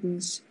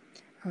students,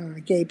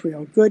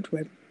 Gabriel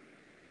Goodwin.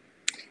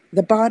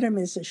 The bottom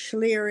is a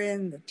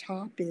Schlieren, the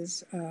top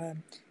is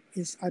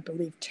I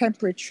believe,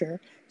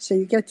 temperature. So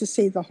you get to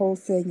see the whole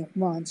thing at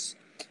once,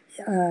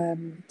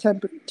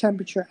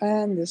 temperature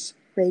and this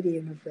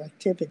gradient of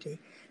reactivity.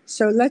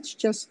 So let's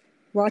just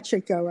watch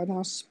it go, and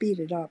I'll speed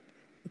it up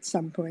at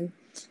some point.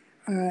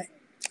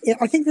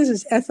 I think this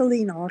is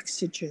ethylene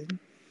oxygen,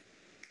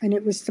 and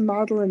it was to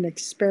model an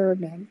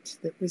experiment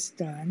that was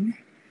done.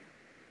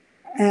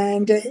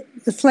 And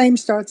the flame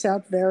starts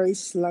out very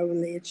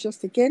slowly. It's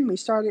just, again, we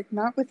started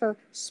not with a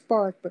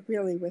spark, but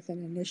really with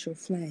an initial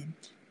flame.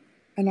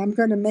 And I'm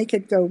going to make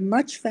it go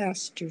much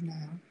faster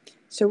now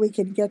so we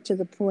can get to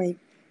the point.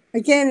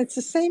 Again, it's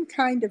the same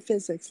kind of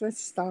physics.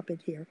 Let's stop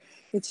it here.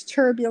 It's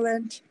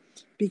turbulent,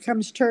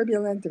 becomes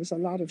turbulent. There's a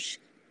lot of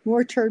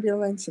more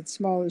turbulence at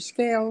smaller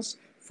scales,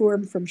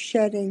 formed from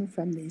shedding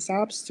from these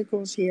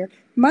obstacles here.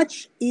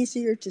 Much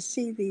easier to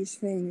see these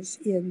things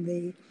in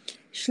the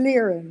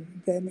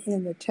Schlieren than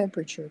in the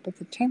temperature, but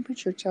the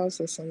temperature tells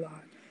us a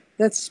lot.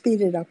 Let's speed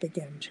it up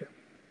again, too.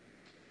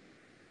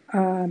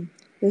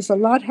 There's a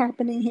lot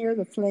happening here.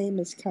 The flame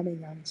is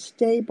coming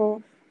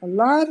unstable. A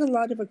lot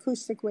of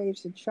acoustic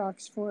waves and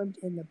shocks formed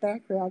in the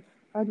background,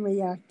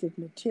 unreacted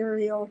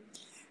material.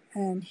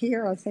 And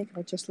here I think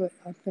I'm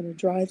going to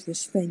drive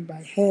this thing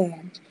by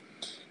hand.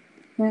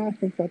 Now I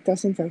think that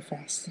doesn't go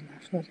fast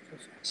enough. Let it go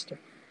faster.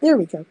 There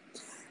we go.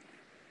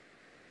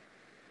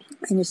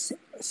 And you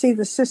see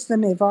the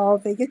system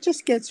evolving. It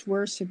just gets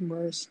worse and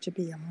worse, to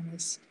be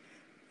honest.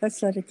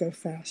 Let's let it go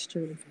faster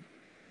even.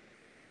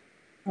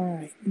 All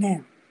right,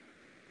 now,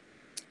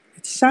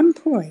 at some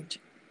point,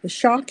 the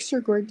shocks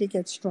are going to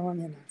get strong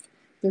enough.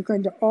 They're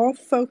going to all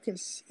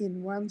focus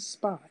in one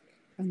spot,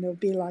 and there'll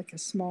be like a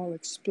small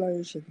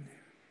explosion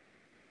there.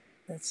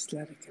 Let's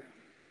let it go.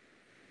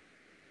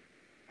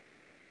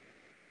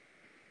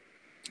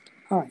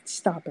 All right,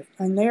 stop it.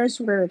 And there's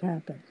where it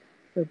happened.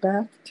 Go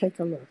back, take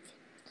a look.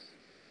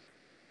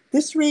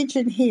 This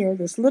region here,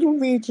 this little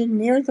region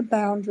near the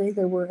boundary,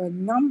 there were a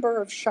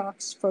number of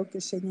shocks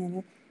focusing in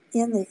it.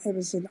 It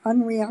was an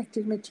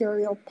unreacted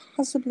material,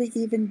 possibly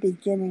even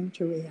beginning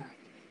to react.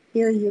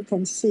 Here you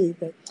can see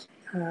that,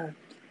 go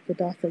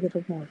back a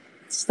little more,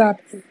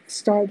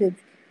 started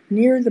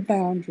near the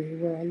boundary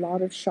where a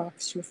lot of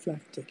shocks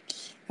reflected.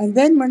 And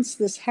then once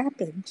this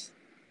happened,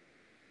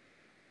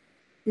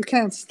 you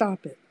can't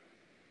stop it.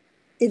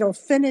 It'll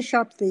finish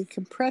up the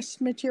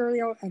compressed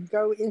material and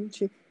go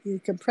into the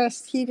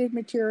compressed heated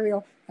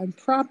material and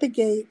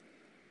propagate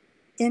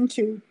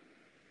into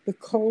the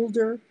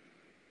colder,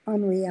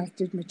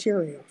 unreacted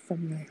material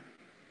from there.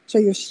 So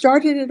you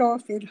started it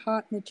off in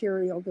hot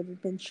material that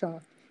had been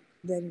shocked,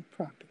 then it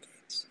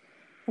propagates.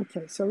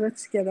 Okay, so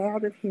let's get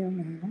out of here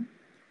now.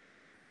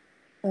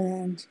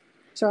 And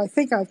so I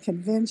think I've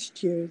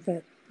convinced you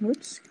that,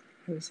 whoops,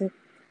 there's it.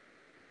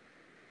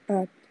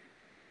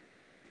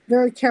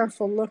 Very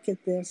careful look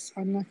at this.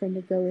 I'm not going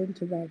to go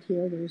into that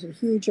here. There's a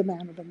huge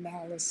amount of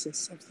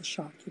analysis of the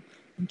shock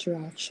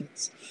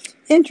interactions.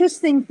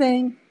 Interesting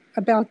thing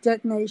about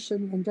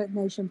detonation and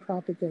detonation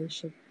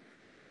propagation.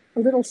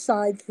 A little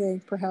side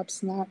thing,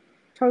 perhaps not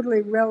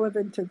totally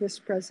relevant to this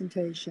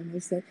presentation,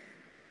 is that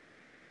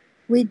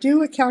we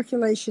do a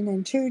calculation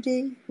in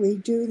 2D. We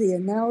do the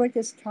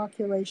analogous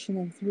calculation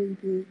in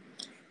 3D.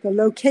 The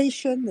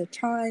location, the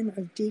time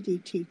of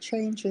DDT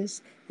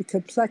changes. The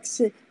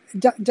complexity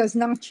does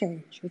not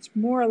change. It's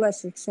more or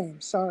less the same.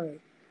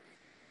 Sorry.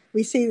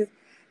 We see,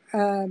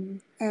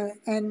 and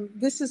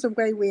this is a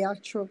way we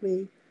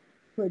actually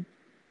would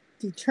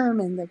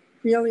determine that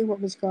really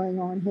what was going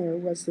on here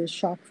was this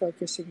shock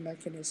focusing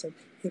mechanism.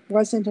 It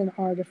wasn't an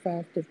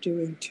artifact of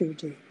doing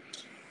 2D.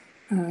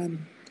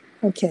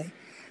 Okay.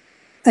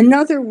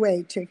 Another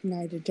way to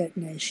ignite a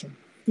detonation.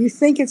 You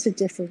think it's a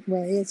different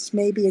way. It's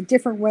maybe a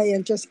different way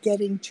of just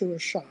getting to a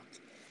shock.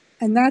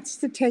 And that's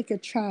to take a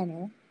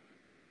channel.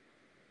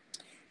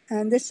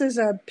 And this is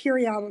a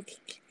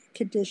periodic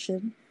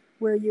condition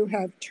where you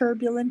have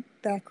turbulent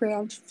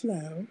background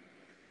flow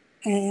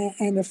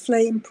and a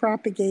flame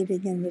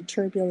propagating in the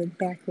turbulent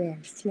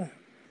background flow.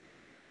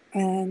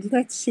 And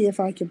let's see if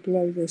I can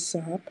blow this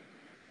up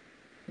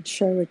and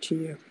show it to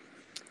you.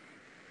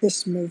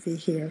 This movie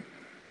here.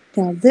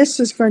 Now this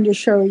is going to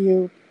show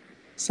you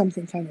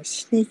something kind of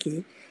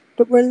sneaky,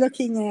 but we're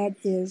looking at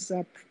is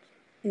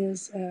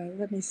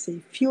let me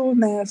see, fuel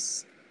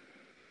mass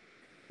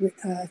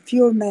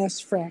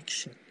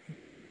fraction.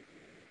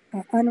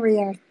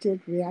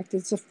 Unreacted,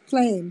 reacted. It's a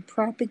flame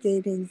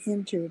propagating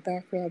into a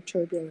background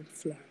turbulent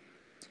flow.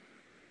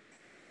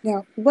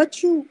 Now,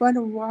 what you want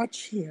to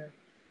watch here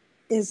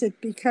is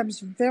it becomes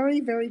very,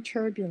 very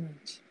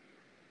turbulent,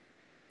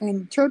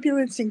 and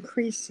turbulence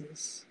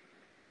increases.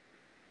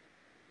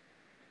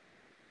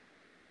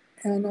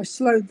 And I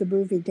slowed the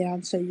movie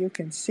down so you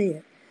can see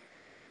it.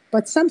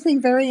 But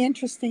something very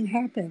interesting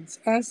happens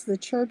as the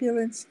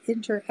turbulence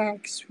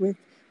interacts with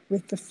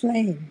the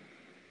flame.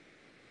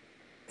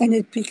 And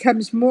it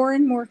becomes more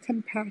and more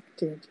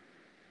compacted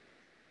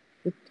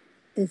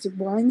as it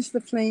winds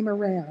the flame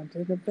around.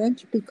 And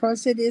eventually,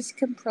 because it is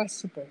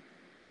compressible,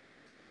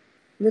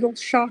 little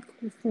shock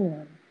will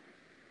form.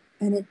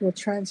 and it will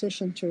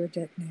transition to a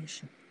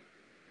detonation.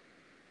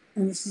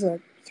 And this is a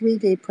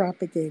 3D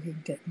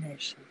propagating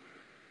detonation.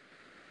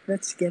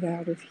 Let's get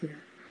out of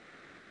here.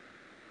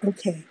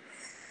 Okay,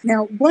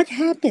 now what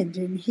happened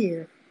in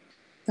here?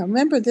 Now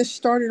remember, this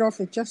started off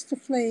with just a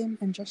flame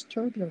and just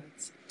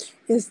turbulence,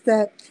 is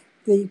that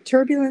the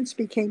turbulence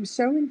became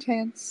so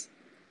intense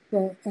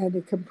that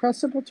the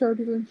compressible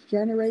turbulence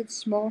generates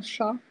small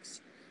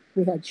shocks.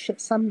 We had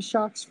some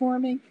shocks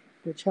forming,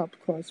 which helped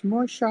cause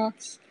more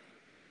shocks.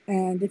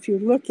 And if you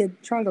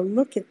try to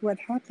look at what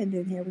happened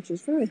in here, which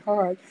is very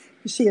hard,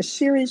 you see a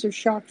series of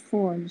shock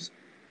formed,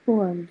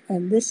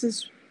 and this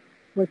is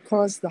what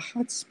caused the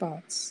hot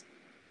spots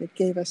that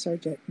gave us our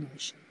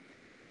detonation.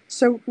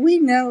 So we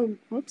know,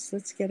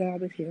 let's get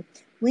out of here.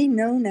 We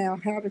know now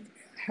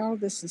how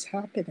this is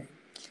happening.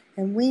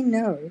 And we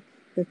know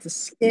that the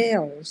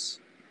scales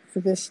for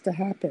this to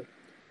happen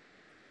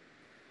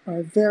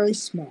are very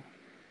small.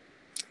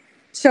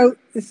 So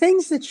the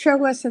things that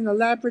show us in the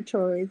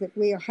laboratory that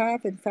we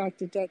have, in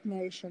fact, a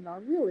detonation are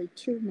really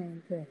two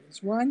main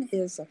things. One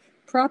is a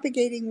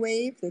propagating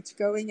wave that's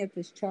going at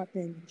this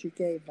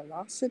Chapman-Duguay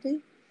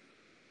velocity.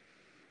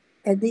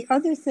 And the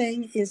other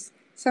thing is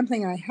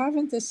something I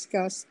haven't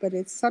discussed, but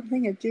it's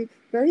something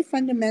very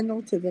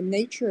fundamental to the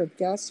nature of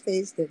gas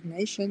phase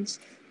detonations,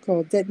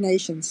 called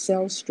detonation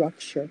cell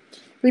structure.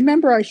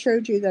 Remember, I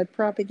showed you that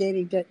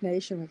propagating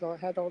detonation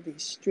had all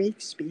these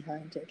streaks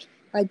behind it.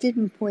 I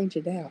didn't point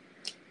it out.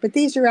 But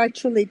these are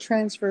actually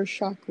transverse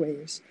shock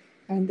waves,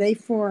 and they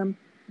form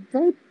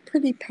very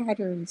pretty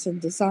patterns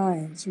and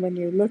designs when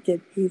you look at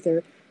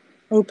either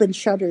open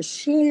shutter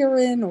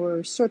shearing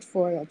or soot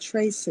foil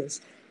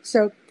traces.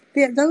 So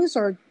those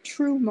are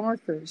true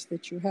markers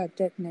that you have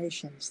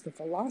detonations, the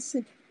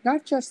velocity,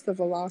 not just the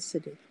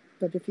velocity,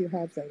 but if you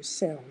have those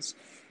cells.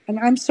 And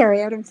I'm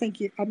sorry, I don't think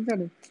you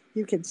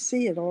can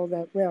see it all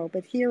that well,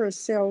 but here are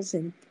cells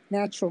in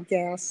natural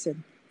gas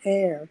and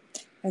air,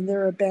 and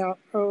they're about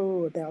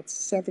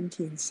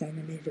 17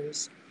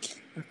 centimeters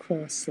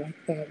across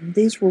like that. And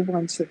these were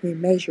ones that we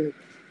measured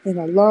in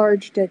a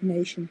large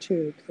detonation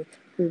tube that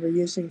we were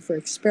using for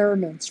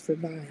experiments for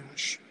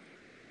NIOSH.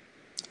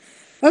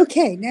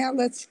 Okay, now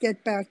let's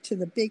get back to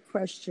the big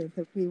question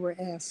that we were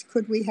asked.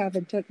 Could we have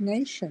a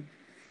detonation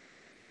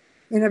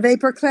in a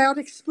vapor cloud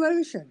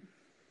explosion?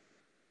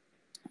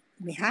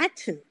 We had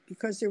to,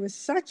 because there was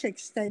such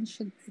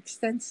extensive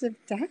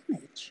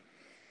damage.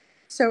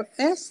 So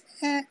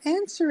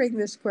answering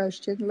this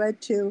question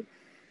led to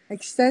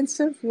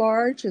extensive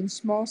large and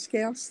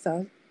small-scale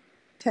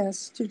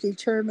tests to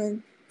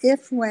determine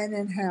if, when,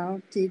 and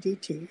how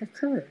DDT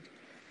occurred.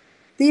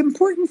 The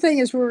important thing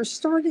is we were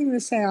starting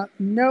this out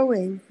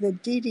knowing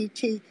that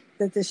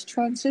that this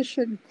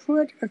transition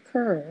could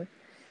occur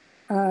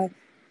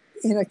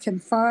in a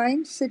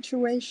confined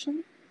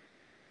situation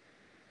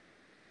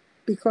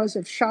because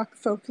of shock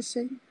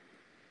focusing,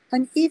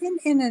 and even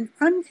in an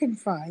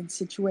unconfined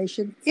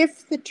situation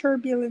if the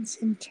turbulence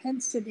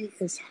intensity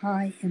is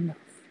high enough.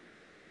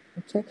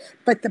 Okay,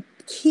 but the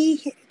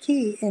key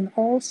in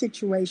all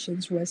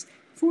situations was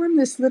form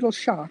this little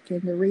shock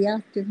in the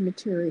reactive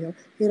material.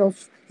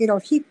 It'll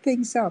heat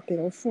things up.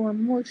 It'll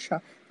form more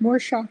shock. More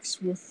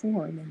shocks will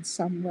form in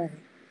some way.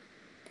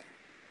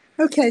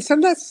 Okay, so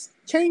let's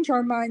change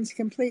our minds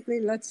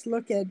completely. Let's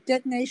look at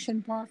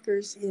detonation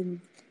markers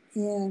in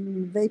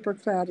vapor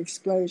cloud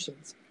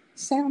explosions.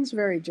 Sounds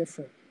very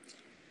different.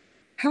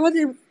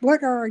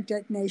 What are our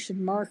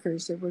detonation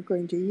markers that we're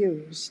going to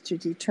use to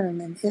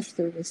determine if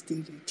there was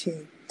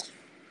DDT?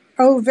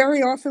 Oh,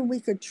 very often we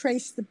could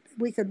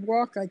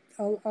walk a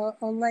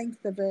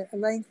length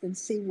and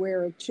see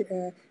where a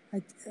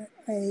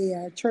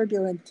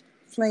turbulent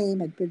flame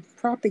had been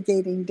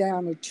propagating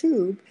down a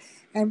tube,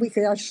 and we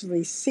could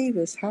actually see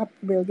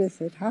where this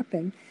had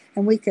happened,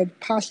 and we could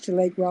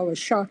postulate, well, a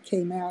shock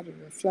came out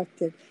and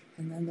reflected,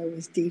 and then there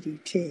was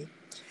DDT.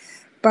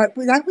 But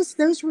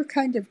those were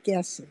kind of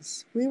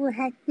guesses. We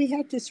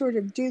had to sort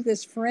of do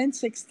this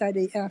forensic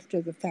study after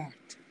the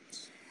fact.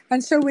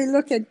 And so we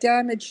look at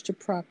damage to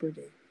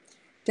property,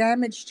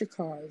 damage to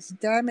cars,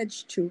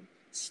 damage to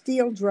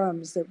steel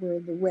drums that were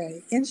in the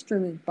way,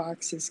 instrument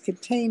boxes,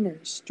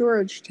 containers,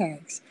 storage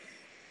tanks.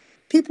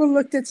 People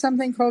looked at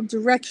something called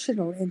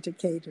directional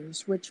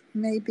indicators, which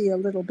may be a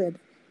little bit,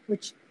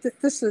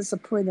 this is a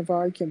point of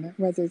argument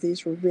whether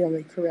these were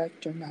really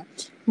correct or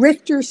not.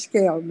 Richter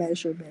scale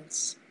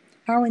measurements.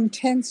 How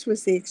intense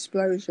was the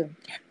explosion?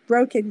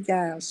 Broken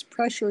gas,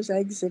 pressures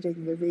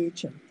exiting the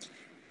region.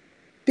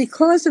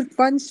 Because of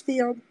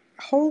Buncefield,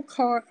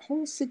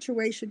 whole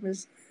situation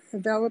was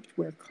developed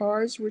where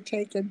cars were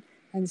taken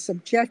and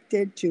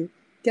subjected to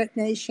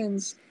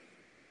detonations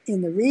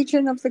in the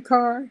region of the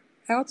car,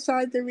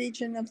 outside the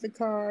region of the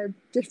car,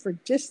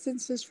 different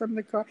distances from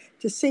the car,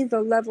 to see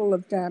the level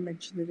of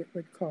damage that it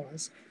would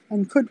cause.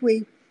 And could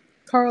we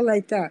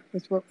correlate that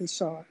with what we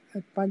saw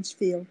at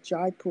Buncefield,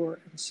 Jaipur,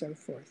 and so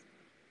forth?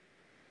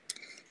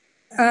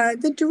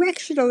 The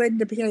directional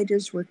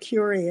indicators were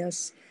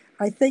curious.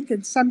 I think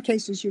in some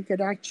cases you could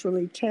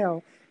actually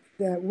tell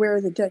where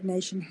the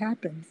detonation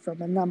happened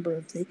from a number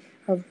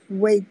of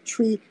way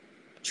tree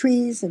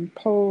trees and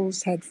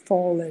poles had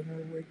fallen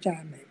or were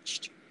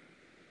damaged.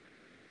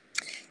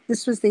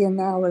 This was the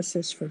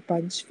analysis for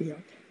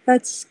Buncefield.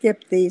 Let's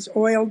skip these.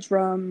 Oil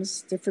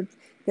drums,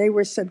 they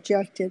were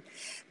subjected.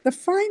 The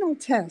final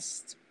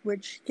test,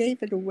 which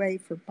gave it away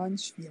for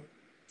Buncefield,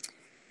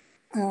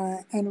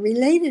 and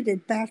related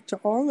it back to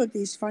all of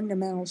these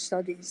fundamental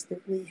studies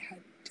that we had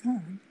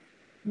done,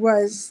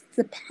 was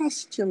the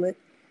postulate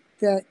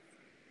that,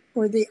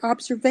 or the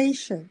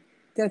observation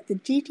that the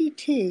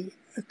DDT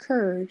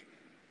occurred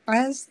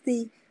as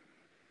the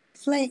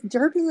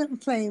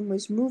turbulent flame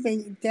was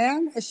moving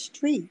down a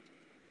street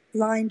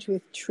lined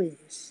with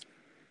trees.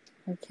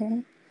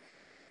 Okay?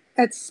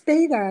 At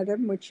Spade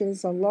Atom, which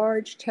is a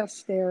large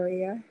test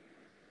area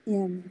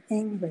in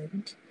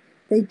England,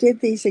 they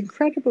did these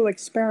incredible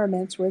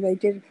experiments where they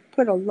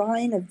put a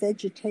line of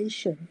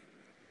vegetation,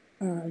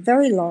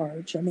 very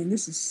large. I mean,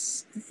 this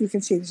is, you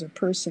can see there's a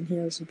person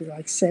here, this would be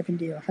like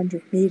 70 or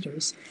 100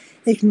 meters,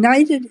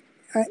 ignited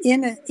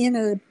in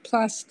a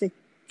plastic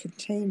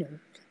container,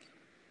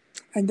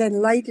 and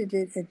then lighted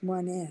it at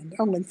one end.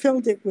 Oh, and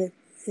filled it with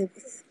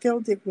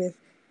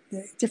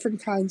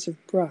different kinds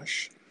of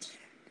brush.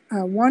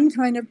 One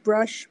kind of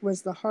brush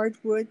was the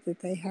hardwood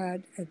that they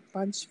had at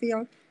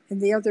Buncefield,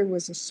 and the other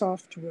was a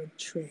softwood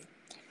tree.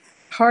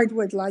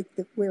 Hardwood, like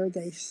where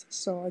they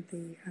saw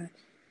the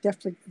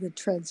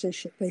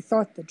transition, they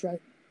thought the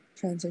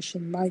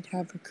transition might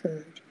have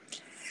occurred.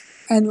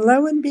 And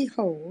lo and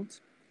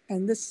behold,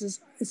 and this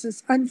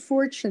is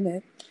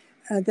unfortunate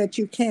that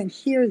you can't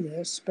hear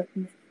this, but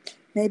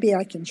maybe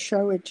I can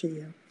show it to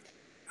you.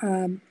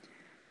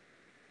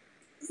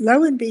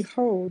 Lo and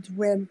behold,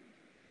 when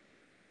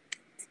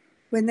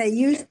they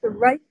used the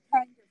right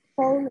kind of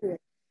foliage.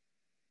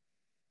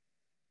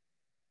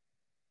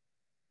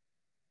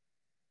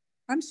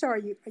 I'm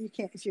sorry, you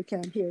can't, if you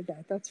can't hear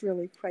that. That's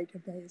really quite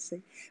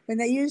amazing. When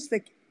they used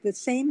the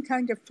same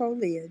kind of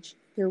foliage,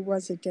 there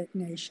was a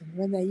detonation.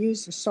 When they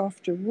used a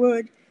softer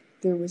wood,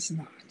 there was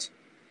not.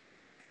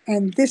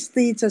 And this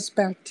leads us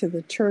back to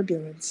the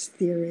turbulence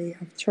theory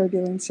of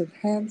turbulence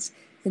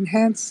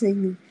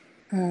enhancing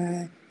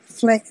the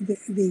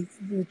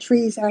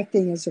trees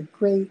acting as a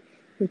grate,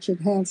 which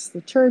enhanced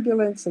the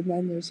turbulence, and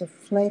then there's a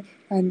flame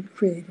and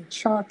created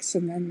shocks,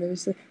 and then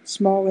there's a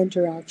small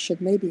interaction,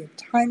 maybe a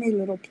tiny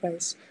little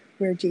place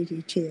where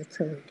DDT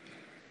occurred.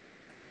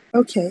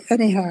 Okay,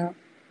 anyhow,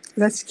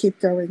 let's keep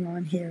going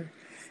on here.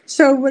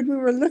 So when we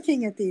were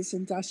looking at these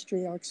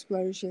industrial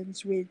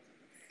explosions, we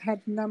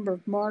had a number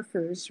of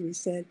markers. We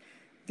said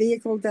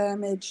vehicle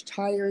damage,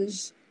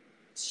 tires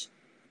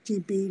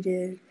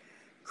debeaded,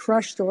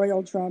 crushed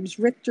oil drums,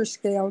 Richter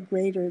scale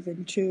greater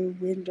than 2,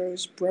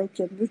 windows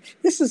broken.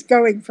 This is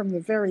going from the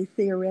very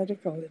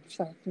theoretical, in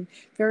fact, and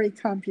very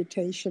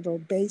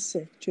computational,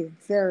 basic, to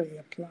very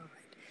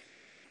applied.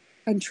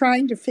 And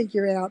trying to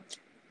figure out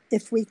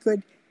if we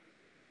could,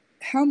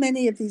 how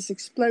many of these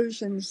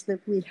explosions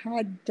that we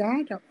had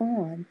data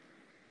on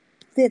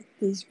fit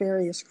these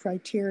various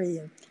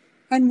criteria.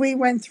 And we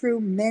went through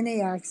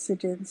many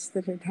accidents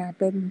that had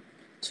happened,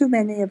 too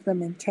many of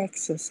them in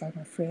Texas, I'm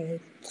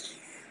afraid.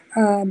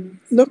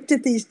 Looked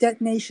at these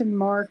detonation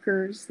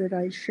markers that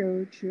I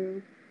showed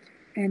you,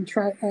 and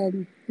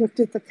looked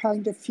at the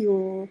kind of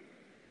fuel,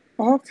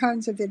 all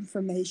kinds of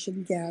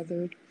information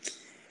gathered,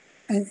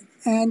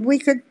 and we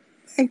could,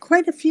 and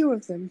quite a few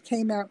of them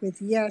came out with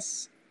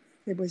yes,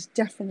 there was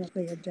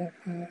definitely a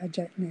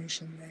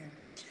detonation there.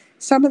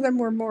 Some of them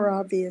were more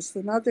obvious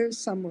than others,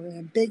 some were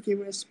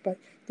ambiguous, but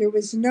there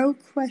was no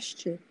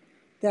question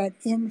that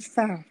in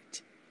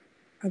fact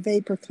a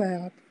vapor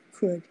cloud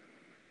a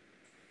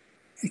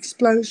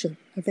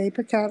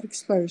vapor cloud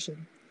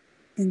explosion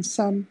in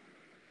some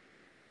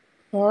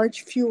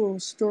large fuel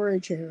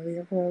storage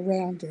area or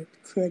around it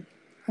could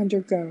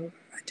undergo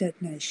a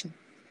detonation.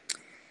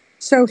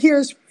 So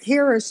here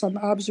are some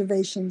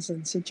observations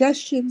and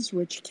suggestions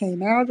which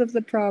came out of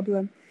the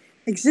problem.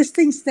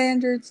 Existing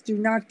standards do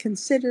not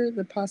consider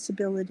the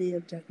possibility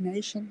of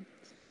detonation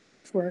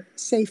for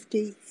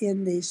safety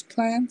in these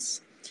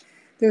plants.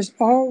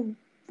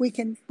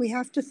 We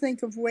have to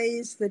think of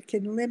ways that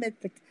can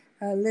limit the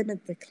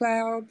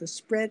cloud, the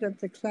spread of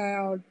the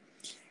cloud,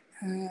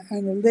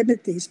 and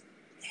limit these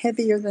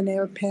heavier than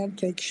air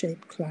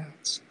pancake-shaped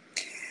clouds.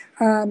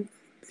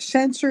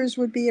 Sensors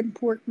would be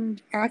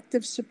important,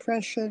 active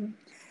suppression,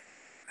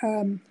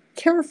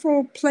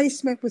 careful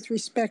placement with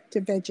respect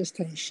to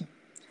vegetation.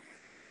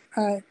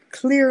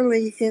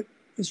 Clearly, it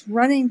was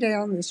running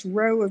down this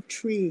row of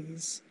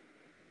trees,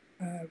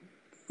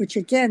 which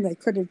again, they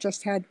could have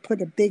just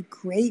put a big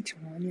grate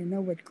on. You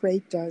know what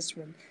grate does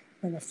when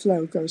a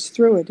flow goes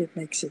through it, it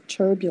makes it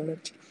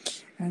turbulent.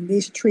 And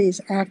these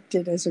trees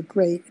acted as a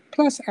grate,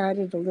 plus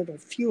added a little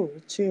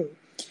fuel too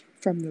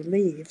from the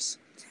leaves.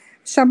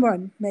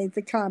 Someone made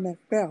the comment,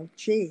 well,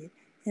 gee,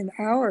 in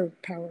our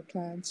power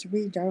plants,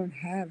 we don't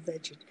have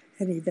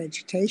any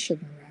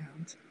vegetation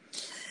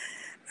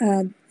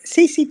around.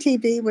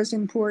 CCTV was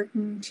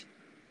important.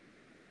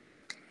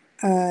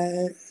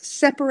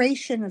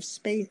 Separation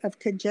of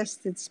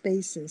congested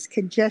spaces.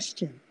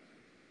 Congestion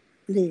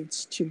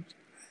leads to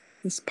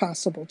this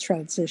possible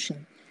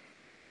transition.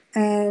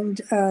 And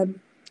the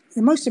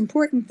most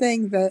important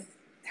thing that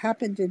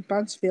happened in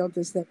Buncefield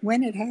is that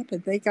when it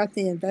happened, they got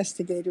the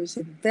investigators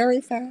in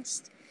very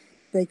fast.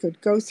 They could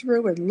go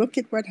through and look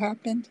at what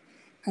happened,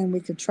 and we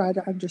could try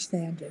to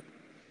understand it.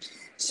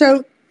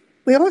 So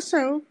we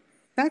also,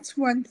 that's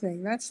one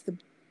thing, that's the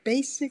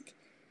basic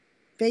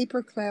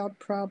vapor cloud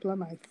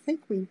problem. I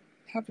think we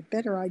have a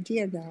better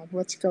idea now of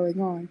what's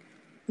going on.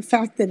 The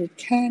fact that it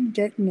can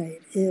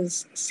detonate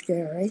is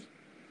scary.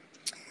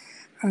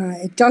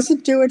 It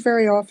doesn't do it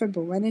very often,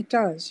 but when it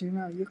does,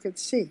 you could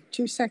see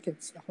 2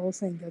 seconds, the whole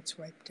thing gets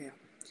wiped out.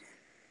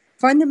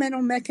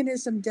 Fundamental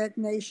mechanism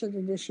detonation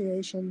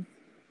initiation,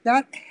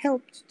 that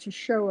helped to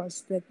show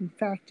us that, in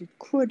fact, it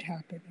could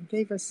happen and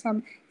gave us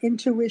some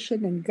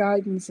intuition and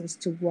guidance as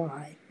to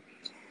why.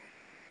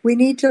 We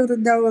need to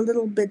know a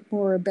little bit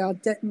more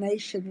about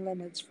detonation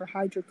limits for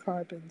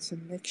hydrocarbons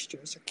and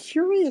mixtures. A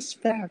curious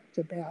fact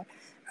about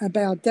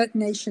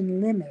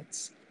detonation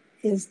limits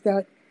is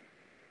that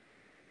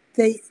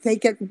they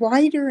get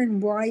wider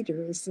and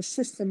wider as the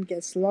system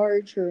gets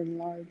larger and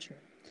larger.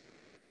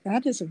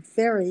 That is a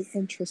very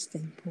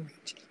interesting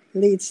point.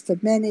 Leads to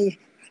many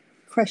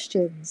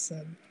questions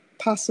and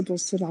possible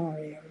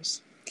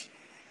scenarios.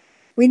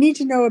 We need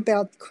to know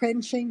about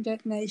quenching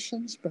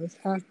detonations, both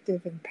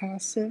active and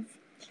passive.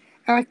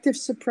 Active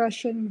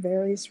suppression,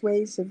 various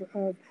ways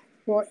of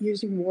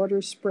using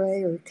water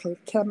spray or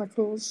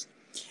chemicals.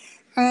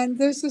 And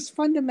there's this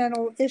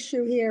fundamental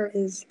issue here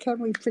is, can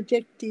we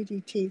predict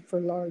DDT for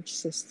large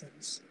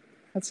systems?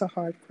 That's a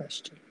hard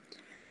question.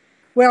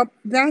 Well,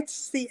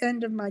 that's the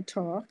end of my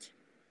talk.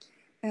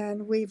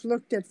 And we've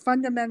looked at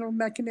fundamental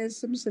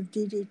mechanisms of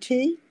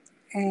DDT,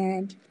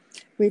 and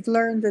we've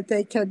learned that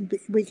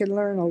we can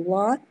learn a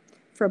lot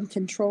from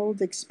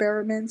controlled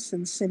experiments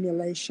and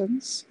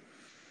simulations.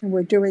 And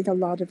we're doing a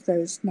lot of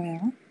those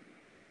now.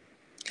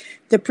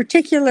 The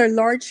particular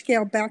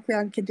large-scale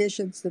background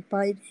conditions that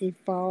might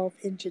evolve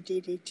into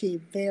DDT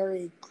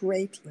vary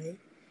greatly.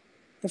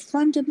 The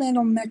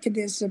fundamental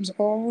mechanisms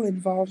all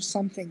involve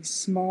something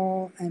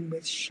small and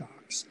with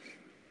shocks.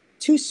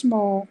 Too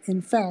small,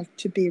 in fact,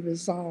 to be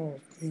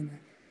resolved in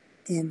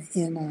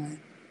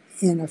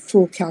a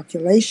full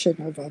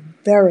calculation of a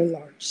very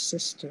large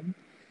system,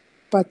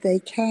 but they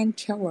can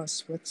tell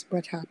us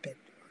what happened,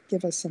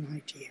 give us an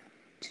idea.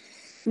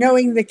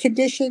 Knowing the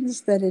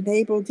conditions that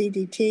enable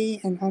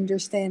DDT and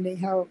understanding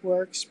how it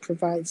works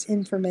provides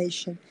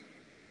information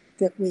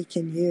that we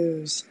can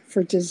use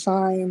for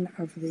design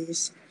of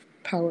these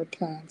power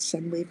plants.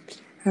 And we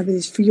have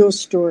these fuel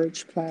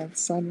storage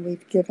plants, and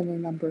we've given a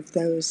number of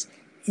those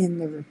in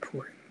the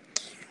report.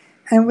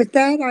 And with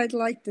that, I'd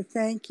like to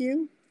thank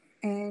you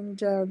and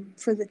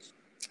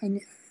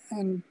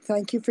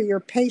thank you for your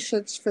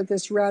patience for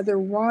this rather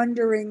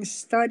wandering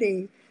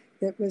study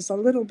that was a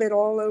little bit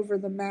all over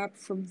the map,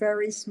 from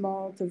very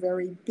small to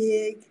very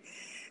big,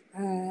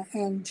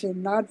 and to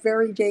not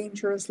very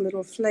dangerous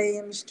little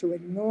flames to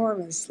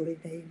enormously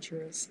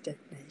dangerous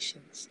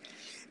detonations.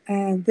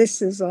 And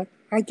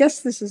I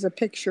guess this is a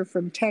picture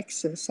from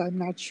Texas. I'm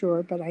not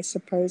sure, but I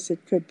suppose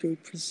it could be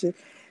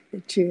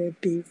to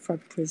be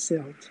from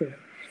Brazil too.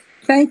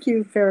 Thank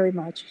you very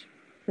much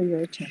for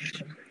your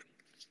attention.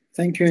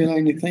 Thank you,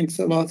 Elaine. Thanks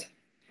a lot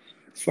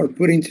for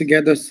putting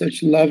together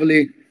such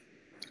lovely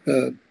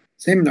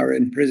seminar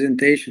and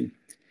presentation.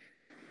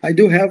 I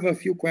do have a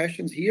few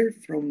questions here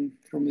from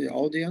the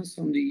audience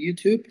on the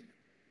YouTube,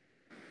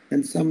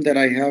 and some that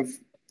I have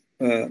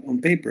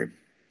on paper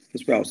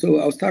as well. So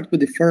I'll start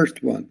with the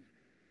first one.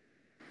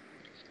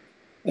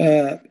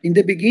 In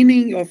the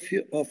beginning of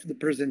the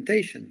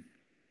presentation,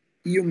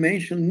 you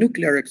mentioned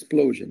nuclear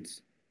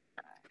explosions.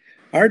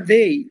 Are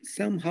they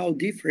somehow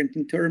different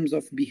in terms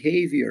of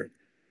behavior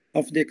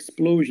of the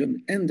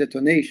explosion and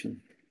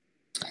detonation?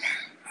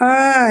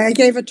 I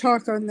gave a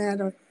talk on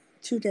that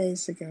 2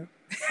 days ago.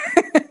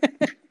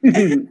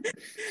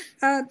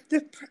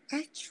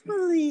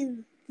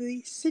 Actually,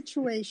 the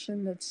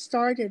situation that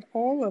started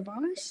all of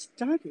our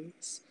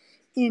studies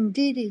in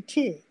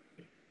DDT,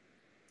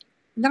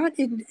 not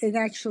in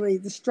actually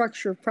the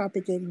structure of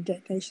propagating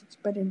detonations,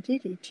 but in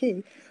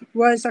DDT,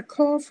 was a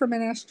call from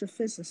an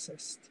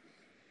astrophysicist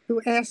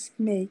who asked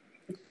me,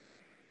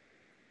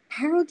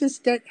 how do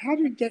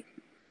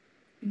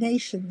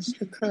detonations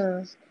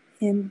occur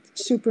in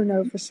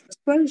supernova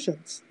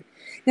explosions?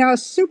 Now, a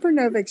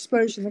supernova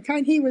explosion, the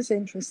kind he was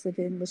interested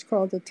in, was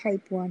called a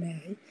Type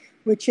 1A,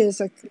 which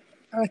is a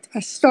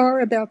star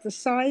about the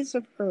size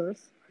of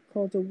Earth,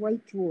 called a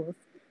white dwarf,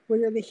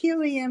 where the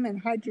helium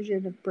and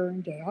hydrogen have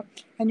burned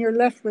out, and you're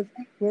left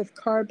with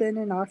carbon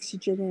and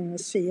oxygen in a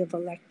sea of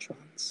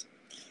electrons.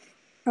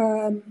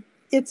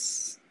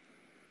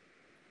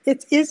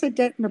 It is a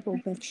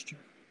detonable mixture.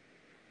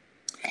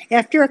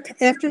 After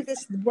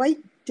this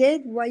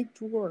dead white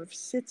dwarf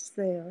sits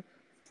there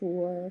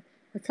for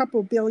a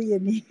couple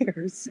billion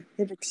years,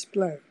 it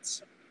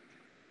explodes.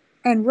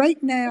 And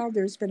right now,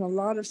 there's been a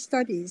lot of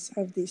studies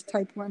of these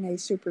Type 1A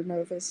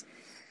supernovas.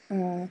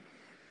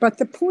 But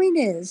the point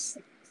is,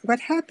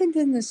 what happened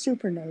in the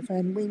supernova,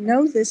 and we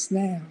know this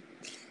now,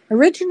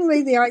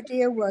 Originally, the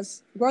idea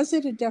was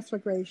it a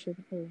deflagration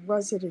or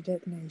was it a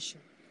detonation?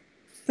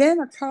 Then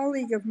a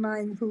colleague of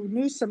mine who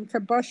knew some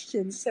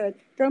combustion said,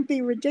 don't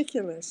be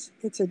ridiculous,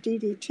 it's a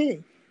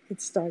DDT.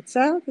 It starts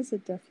out as a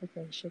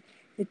deflagration.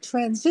 It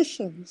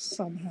transitions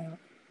somehow,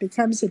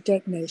 becomes a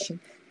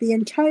detonation. The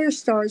entire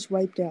star is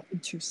wiped out in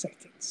 2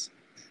 seconds.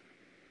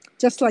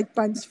 Just like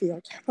Bunce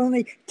field,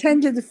 only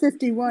 10 to the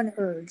 51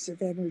 ergs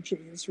of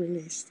energy is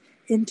released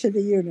into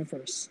the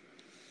universe.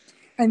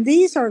 And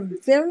these are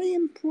very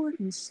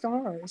important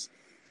stars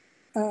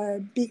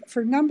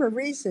for a number of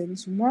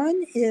reasons.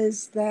 One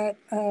is that,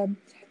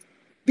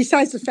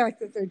 besides the fact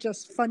that they're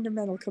just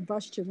fundamental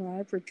combustion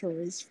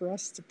laboratories for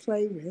us to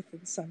play with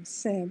in some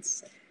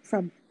sense,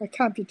 from a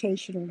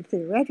computational and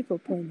theoretical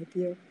point of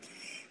view,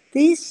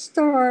 these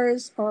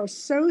stars are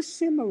so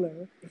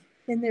similar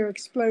in their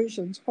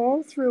explosions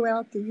all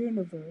throughout the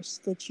universe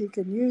that you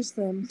can use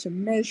them to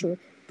measure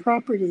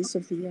properties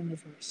of the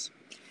universe.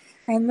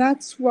 And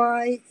that's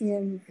why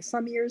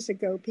some years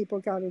ago, people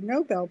got a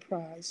Nobel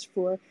Prize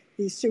for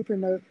these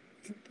supernova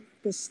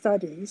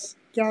studies,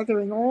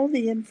 gathering all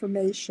the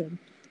information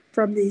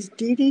from these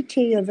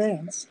DDT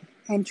events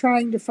and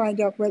trying to find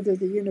out whether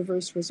the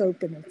universe was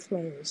open or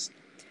closed,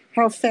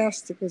 how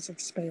fast it was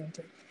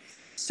expanding.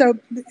 So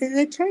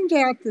it turned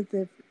out that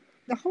the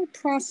whole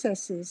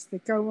processes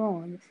that go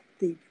on,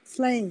 the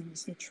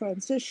flames, the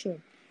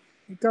transition,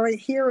 going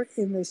here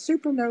in the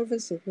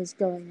supernovas, it was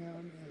going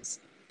on as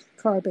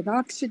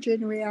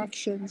carbon-oxygen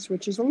reactions,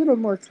 which is a little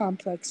more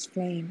complex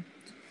flame,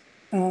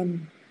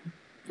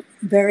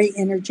 very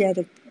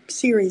energetic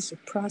series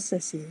of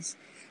processes,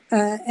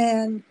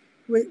 and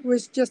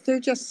they're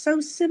just so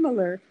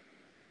similar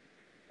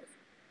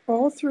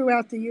all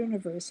throughout the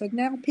universe. And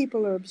now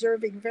people are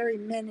observing very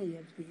many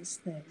of these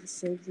things,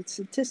 so the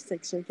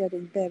statistics are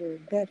getting better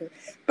and better.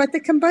 But the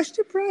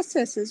combustion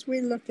processes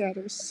we look at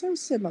are so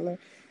similar.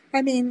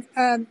 I mean,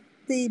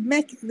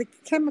 the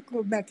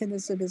chemical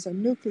mechanism is a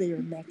nuclear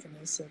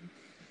mechanism.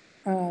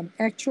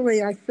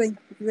 Actually, I think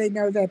they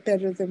know that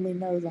better than we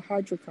know the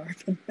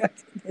hydrocarbon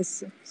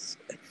mechanisms.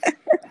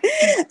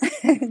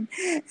 and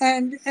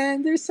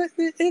there's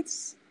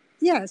it's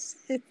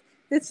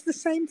the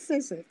same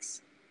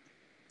physics.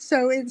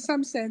 So in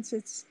some sense,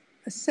 it's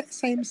a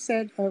same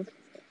set of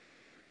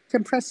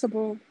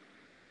compressible,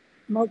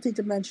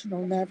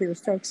 multidimensional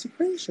Navier-Stokes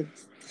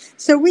equations.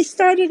 So we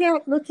started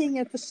out looking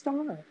at the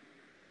star.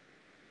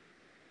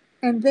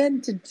 And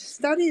then to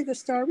study the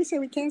star, we say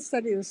we can't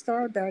study the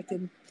star back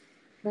in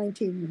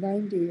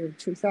 1990 or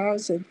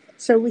 2000.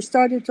 So we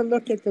started to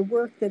look at the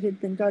work that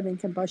had been done in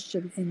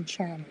combustion in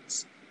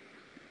channels.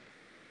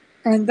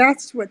 And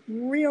that's what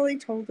really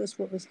told us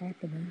what was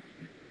happening.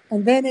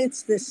 And then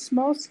it's this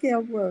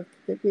small-scale work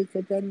that we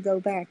could then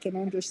go back and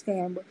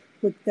understand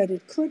that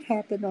it could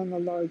happen on a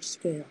large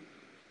scale.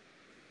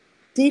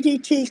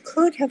 DDT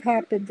could have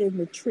happened in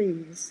the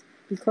trees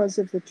because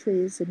of the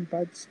trees in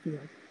Bunce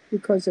field,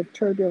 because of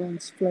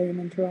turbulence flame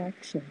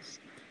interactions,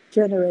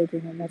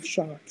 generating enough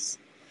shocks.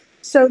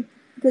 So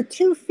the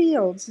two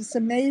fields, it's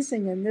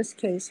amazing in this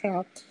case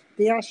how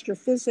the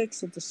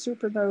astrophysics of the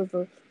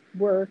supernova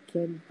work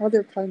and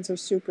other kinds of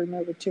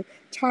supernova too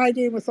tied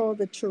in with all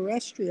the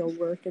terrestrial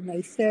work, and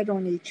they fed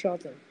on each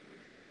other.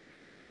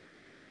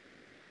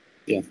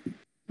 Yeah.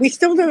 We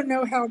still don't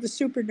know how the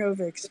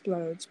supernova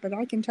explodes, but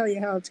I can tell you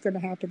how it's going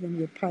to happen in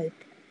your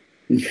pipe.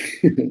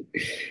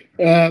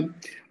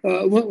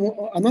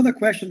 Another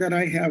question that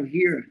I have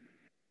here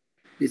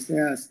is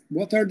asked,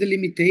 what are the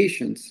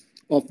limitations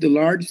of the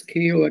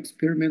large-scale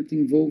experiment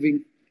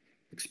involving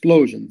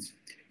explosions?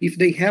 If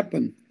they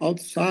happen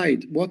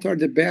outside, what are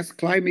the best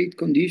climate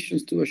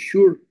conditions to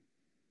assure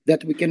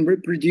that we can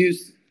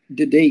reproduce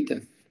the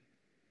data?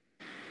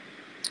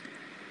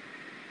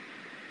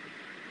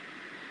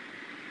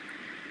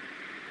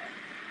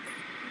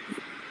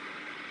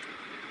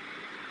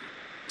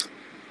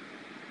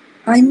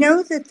 I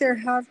know that there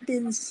have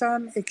been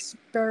some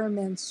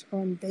experiments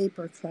on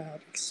vapor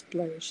cloud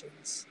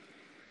explosions.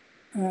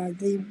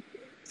 The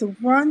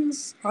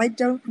ones, I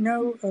don't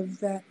know of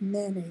that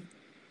many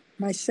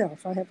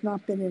myself. I have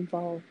not been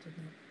involved in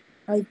it.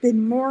 I've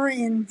been more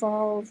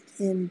involved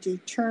in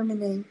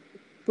determining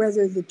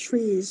whether the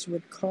trees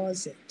would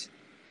cause it.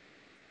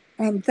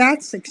 And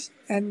looking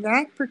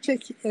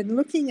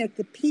at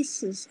the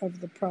pieces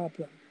of the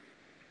problem.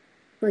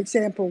 For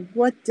example,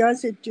 what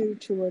does it do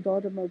to an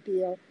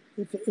automobile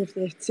if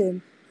it's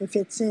in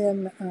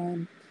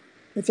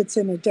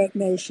a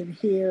detonation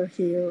here,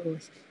 or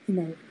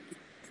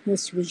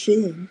this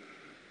regime,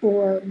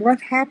 or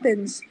what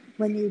happens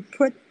when you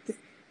put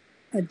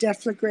a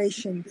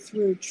deflagration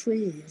through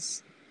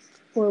trees,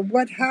 or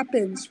what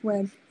happens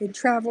when it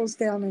travels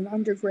down an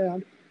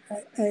underground,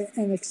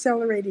 an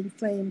accelerating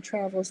flame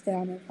travels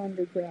down an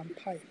underground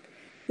pipe.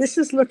 This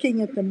is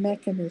looking at the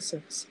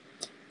mechanisms.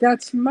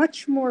 That's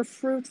much more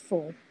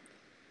fruitful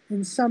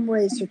in some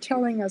ways for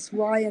telling us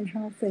why and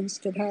how things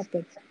could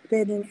happen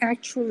than in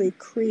actually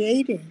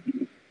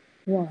creating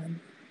one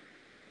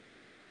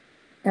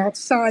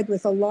outside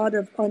with a lot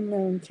of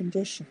unknown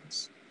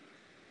conditions.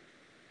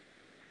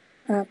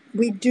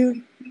 We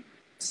do.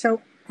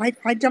 So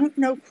I don't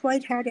know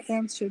quite how to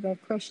answer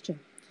that question.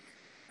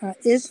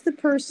 Is the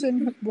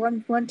person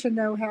want to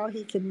know how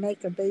he can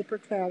make a vapor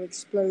cloud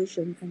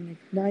explosion and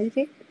ignite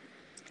it?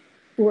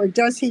 Or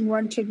does he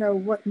want to know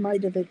what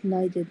might have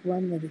ignited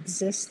one that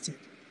existed?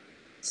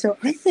 So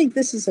I think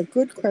this is a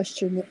good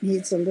question that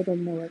needs a little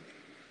more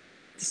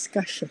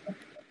discussion.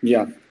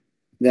 Yeah,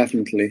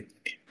 definitely.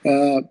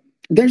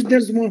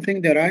 There's one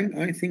thing that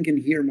I'm thinking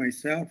here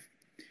myself.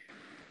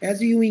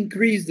 As you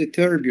increase the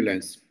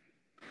turbulence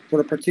for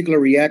a particular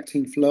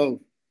reacting flow,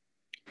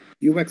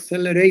 you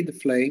accelerate the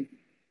flame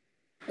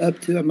up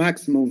to a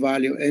maximum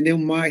value, and you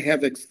might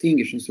have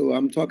extinguishing. So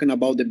I'm talking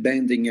about the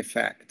bending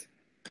effect.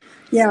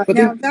 Yeah. But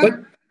now in, that. but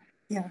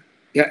Yeah.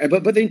 yeah,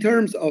 but in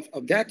terms of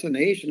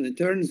detonation, it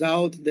turns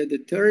out that the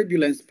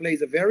turbulence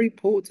plays a very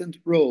potent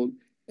role,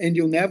 and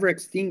you never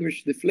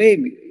extinguish the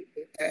flame.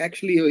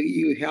 Actually,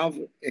 you have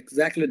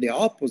exactly the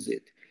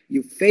opposite.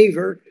 You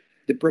favor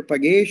the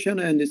propagation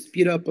and the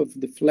speed up of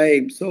the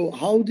flame. So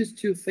how these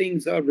two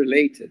things are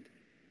related?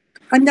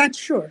 I'm not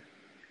sure.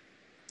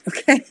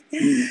 Okay.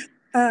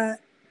 Mm.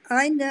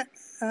 I know.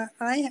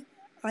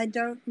 I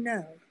don't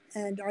know,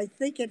 and I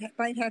think it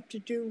might have to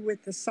do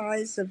with the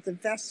size of the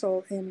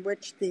vessel in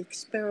which the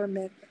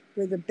experiment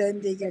where the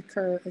bending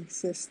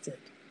existed.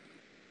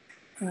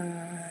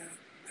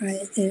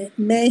 It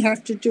may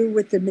have to do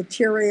with the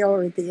material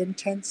or the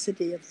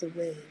intensity of the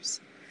waves.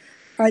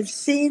 I've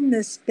seen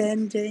this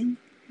bending,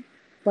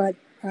 but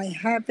I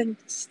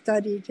haven't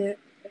studied it,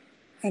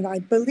 and I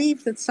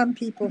believe that some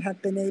people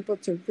have been able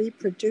to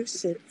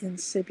reproduce it in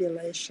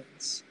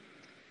simulations.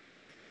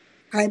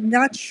 I'm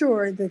not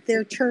sure that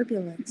their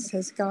turbulence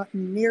has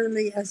gotten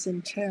nearly as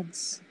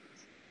intense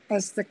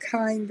as the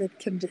kind that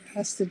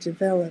has to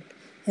develop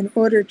in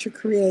order to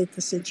create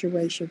the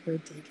situation where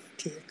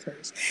DDT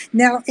occurs.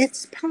 Now,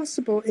 it's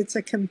possible it's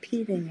a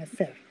competing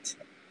effect.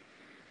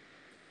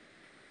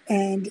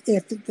 And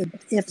if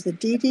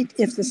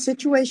the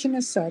situation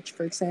is such,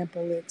 for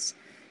example, it's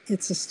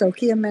a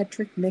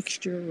stoichiometric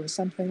mixture or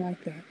something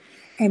like that,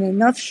 and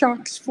enough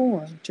shocks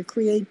form to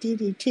create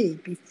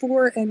DDT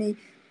before any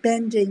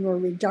bending or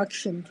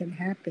reduction can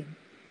happen,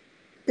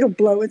 it'll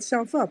blow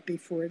itself up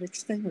before it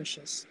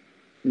extinguishes.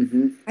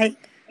 Mm-hmm. I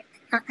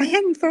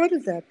hadn't thought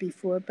of that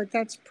before, but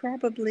that's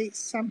probably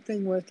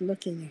something worth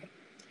looking at.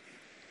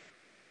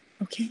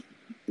 Okay.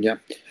 Yeah.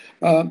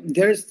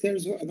 There's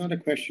another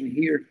question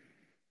here.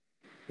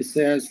 It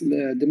says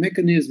the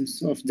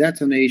mechanisms of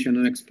detonation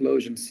and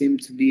explosion seem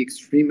to be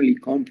extremely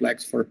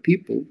complex for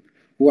people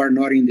who are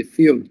not in the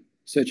field,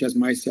 such as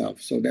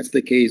myself. So that's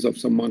the case of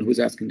someone who's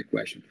asking the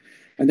question.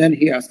 And then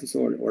he asks,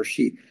 or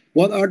she,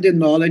 what are the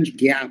knowledge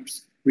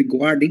gaps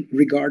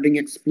regarding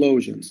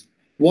explosions?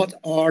 What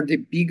are the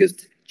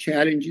biggest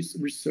challenges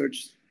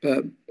research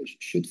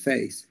should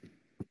face?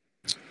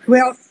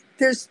 Well,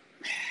 there's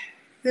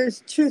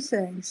two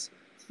things.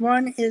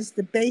 One is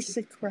the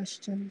basic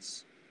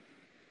questions,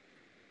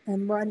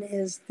 and one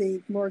is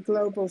the more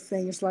global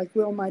things like,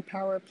 will my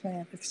power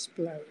plant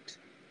explode?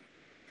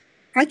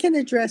 I can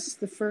address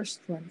the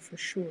first one for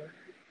sure.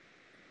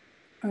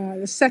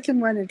 The second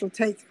one, it'll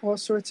take all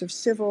sorts of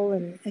civil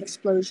and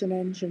explosion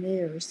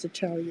engineers to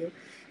tell you.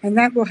 And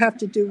that will have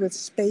to do with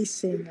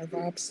spacing of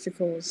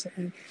obstacles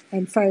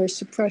and fire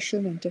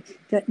suppression and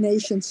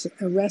detonations,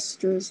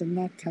 arresters, and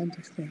that kind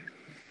of thing.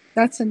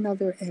 That's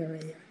another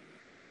area.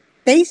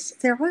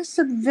 There are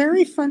some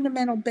very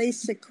fundamental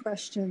basic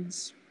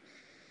questions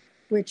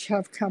which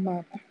have come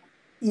up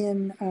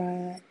in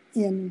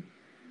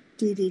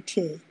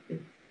DDT.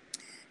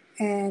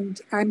 And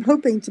I'm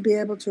hoping to be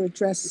able to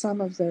address some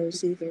of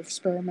those either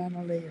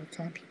experimentally or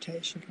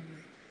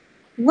computationally.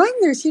 One,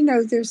 there's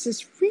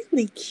this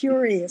really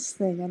curious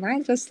thing, and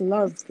I just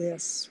love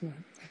this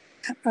one.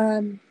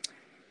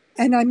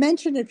 And I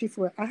mentioned it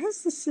before.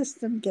 As the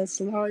system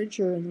gets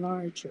larger and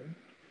larger,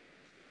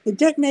 the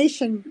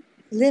detonation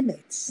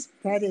limits,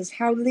 that is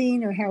how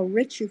lean or how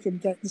rich you can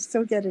get and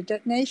still get a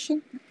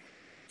detonation,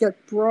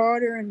 get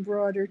broader and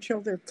broader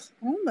till they're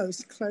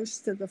almost close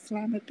to the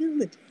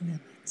flammability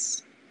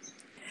limits.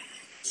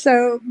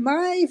 So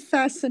my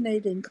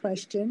fascinating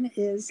question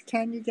is,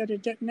 can you get a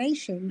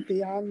detonation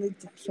beyond the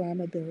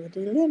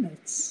flammability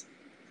limits?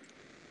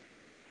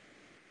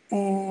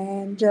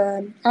 And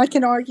I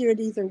can argue it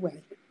either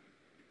way.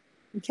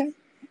 Okay?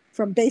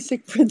 From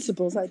basic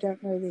principles, I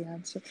don't know the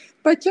answer.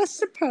 But just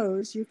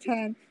suppose you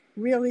can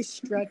really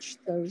stretch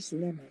those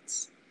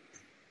limits.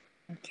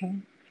 Okay?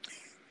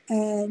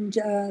 And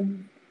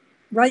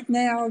right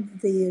now,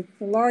 the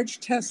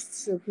large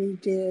tests that we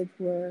did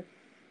were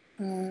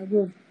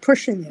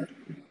pushing it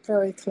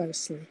very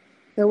closely.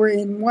 They were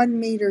in 1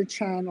 meter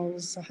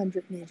channels,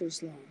 100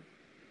 meters long.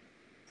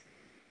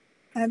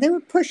 And they were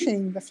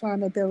pushing the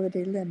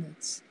flammability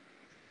limits.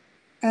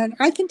 And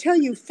I can tell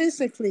you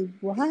physically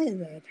why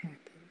that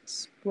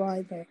happens,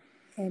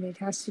 and it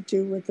has to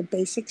do with the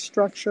basic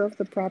structure of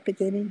the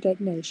propagating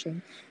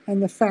detonation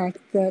and the fact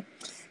that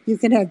you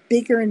can have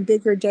bigger and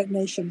bigger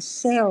detonation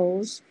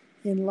cells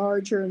in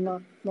larger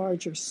and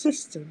larger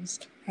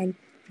systems, and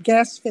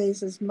gas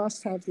phases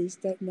must have these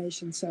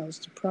detonation cells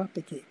to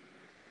propagate,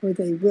 or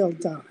they will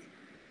die.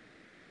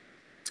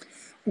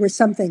 Or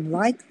something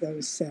like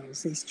those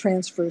cells, these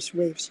transverse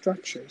wave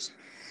structures.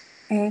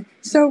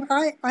 So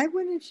I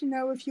wanted to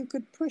know if you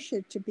could push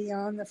it to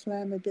beyond the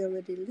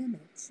flammability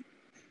limits.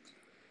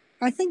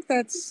 I think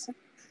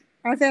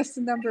I've asked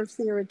a number of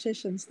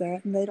theoreticians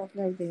that, and they don't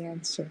know the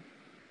answer.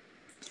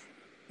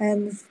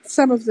 And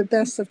some of the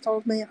best have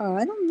told me,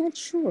 I'm not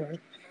sure.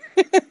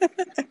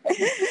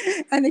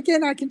 And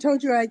again, I can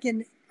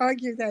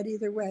argue that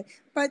either way.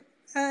 But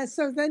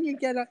so then you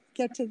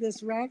get to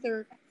this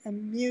rather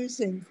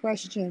amusing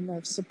question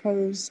of,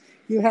 suppose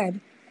you had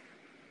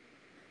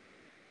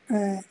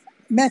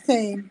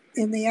methane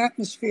in the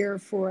atmosphere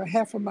for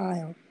half a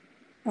mile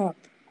up.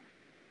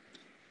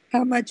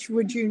 How much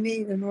would you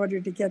need in order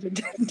to get a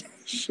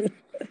detonation?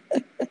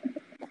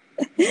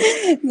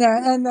 No,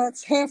 and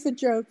that's half a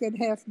joke and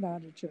half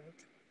not a joke.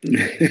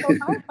 So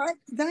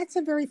that's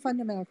a very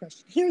fundamental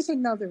question. Here's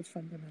another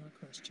fundamental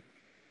question.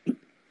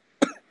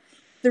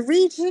 The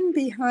region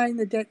behind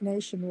the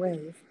detonation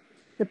wave,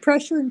 the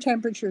pressure and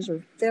temperatures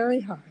are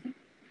very high.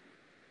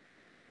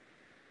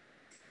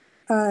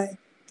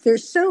 They're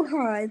so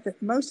high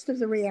that most of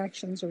the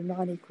reactions are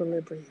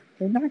non-equilibrium.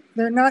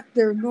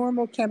 They're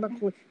normal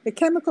chemical. The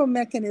chemical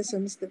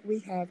mechanisms that we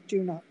have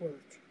do not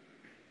work.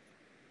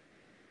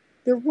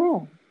 They're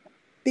wrong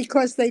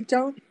because we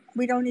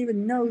don't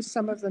even know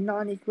some of the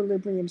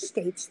non-equilibrium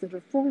states that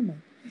are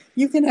forming.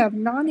 You can have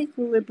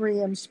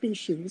non-equilibrium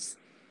species,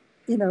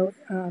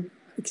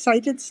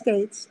 excited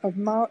states of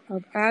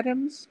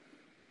atoms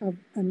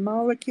and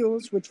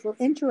molecules which will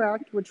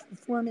interact, which will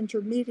form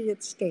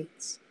intermediate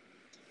states.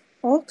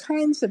 All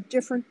kinds of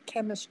different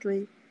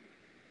chemistry.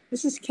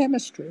 This is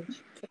chemistry.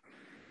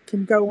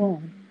 Can go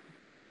on.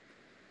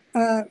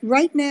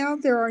 Right now,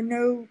 there are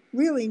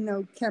really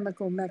no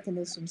chemical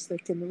mechanisms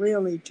that can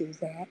really do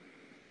that.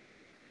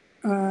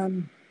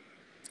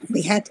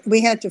 We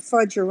had to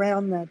fudge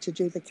around that to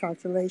do the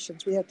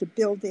calculations. We had to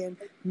build in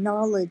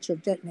knowledge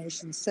of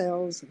detonation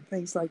cells and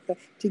things like that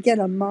to get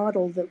a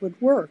model that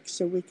would work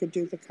so we could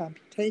do the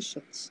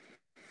computations.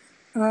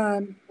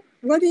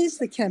 What is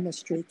the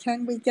chemistry?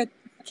 Can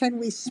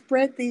we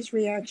spread these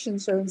reaction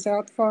zones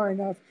out far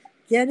enough,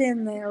 get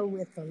in there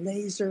with a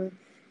laser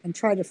and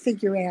try to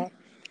figure out,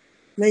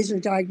 laser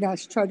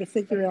diagnostics, try to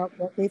figure out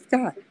what we've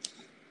got?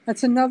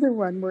 That's another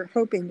one we're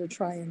hoping to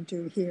try and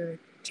do here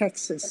at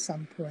Texas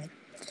some point.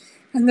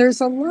 And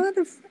there's a lot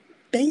of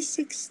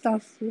basic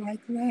stuff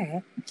like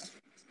that.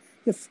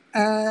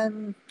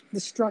 The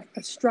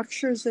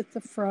structures at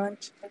the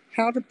front,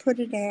 how to put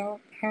it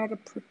out, how to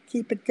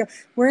keep it going.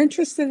 We're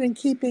interested in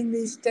keeping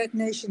these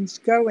detonations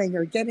going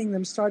or getting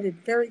them started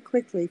very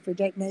quickly for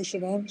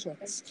detonation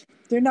engines.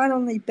 They're not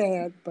only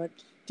bad, but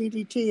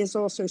DDT is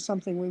also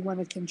something we want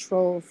to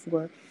control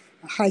for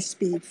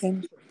high-speed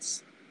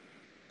engines.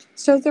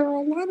 So there are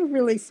a lot of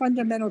really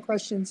fundamental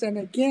questions, and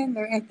again,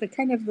 they're at the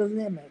kind of the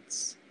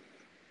limits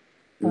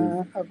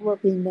of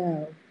what we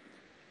know.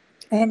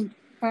 And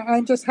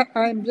I'm just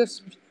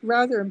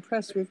rather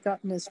impressed we've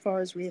gotten as far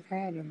as we've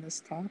had on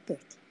this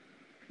topic.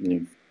 Yeah.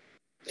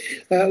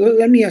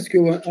 Let me ask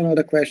you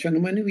another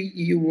question. When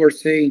you were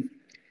saying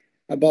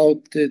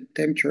about the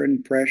temperature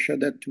and pressure,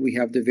 that we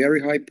have the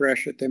very high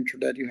pressure temperature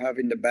that you have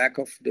in the back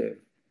of the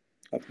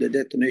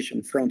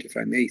detonation front, if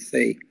I may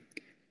say,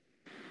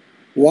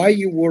 while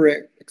you were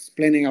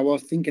explaining, I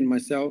was thinking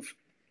myself,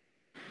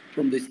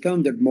 from the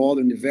standard model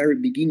in the very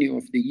beginning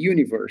of the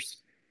universe,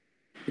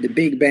 the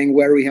Big Bang,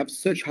 where we have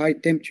such high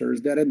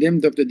temperatures that at the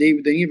end of the day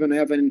we don't even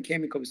have any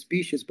chemical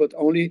species, but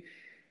only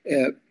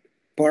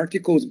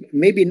particles,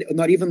 maybe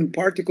not even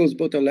particles,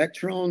 but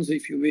electrons,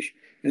 if you wish,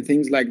 and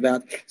things like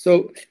that.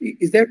 So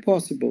is there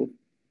possible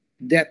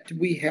that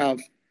we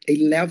have a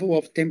level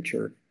of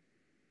temperature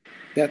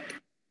that,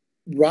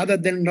 rather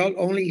than not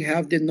only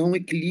have the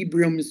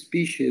non-equilibrium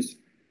species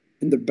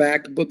in the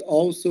back, but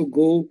also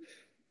go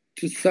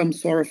to some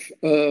sort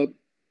of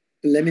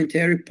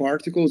elementary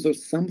particles or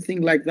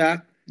something like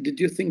that?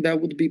 Did you think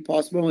that would be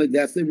possible?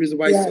 That's the reason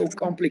why it's so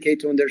complicated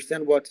to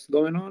understand what's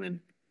going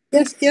on?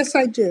 Yes,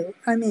 I do.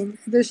 I mean,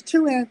 there's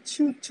two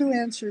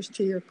answers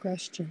to your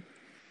question.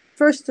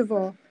 First of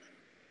all,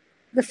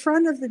 the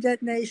front of the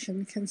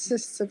detonation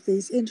consists of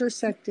these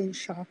intersecting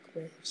shock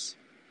waves.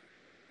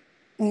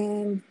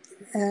 And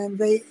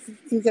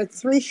you get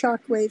 3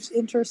 shock waves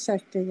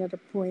intersecting at a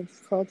point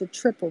called the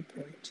triple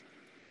point.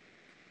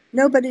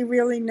 Nobody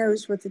really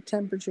knows what the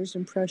temperatures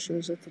and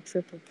pressures at the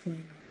triple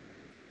point are.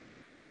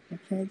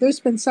 Okay, there's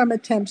been some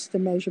attempts to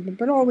measure them,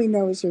 but all we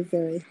know is they're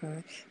very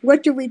high.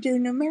 What do we do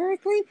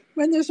numerically?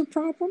 When there's a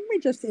problem, we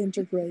just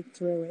integrate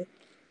through it.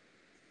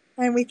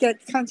 And we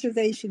get,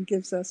 conservation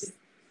gives us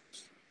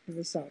the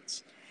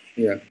results.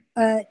 Yeah.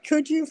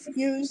 Could you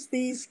use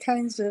these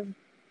kinds of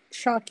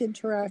shock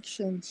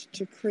interactions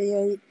to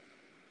create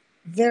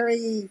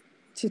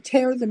to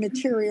tear the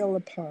material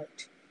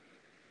apart?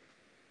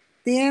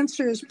 The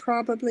answer is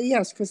probably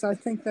yes, because I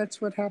think that's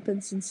what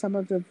happens in some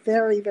of the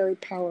very, very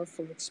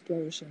powerful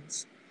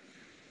explosions.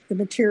 The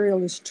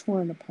material is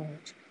torn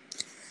apart.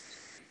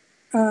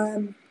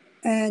 And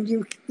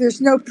you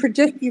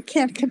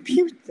can't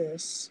compute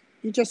this.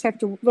 You just have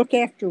to look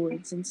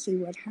afterwards and see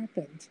what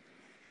happened.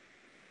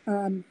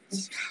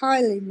 It's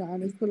highly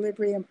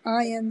non-equilibrium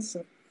ions,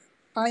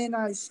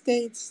 ionized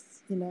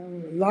states, a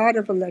lot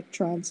of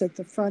electrons at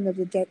the front of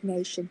the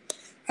detonation,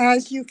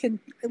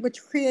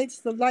 which creates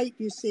the light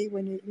you see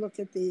when you look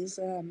at these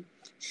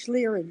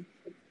Schlieren,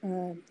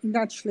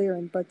 not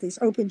Schlieren, but these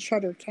open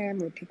shutter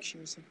camera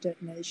pictures of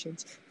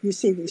detonations. You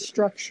see these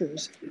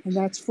structures, and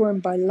that's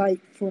formed by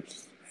light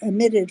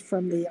emitted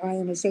from the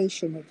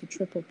ionization of the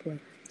triple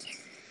point.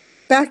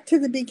 Back to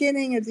the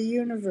beginning of the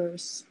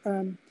universe.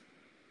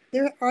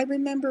 I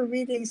remember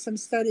reading some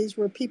studies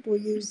where people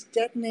used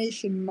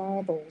detonation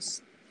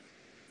models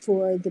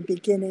for the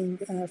beginning,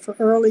 for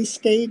early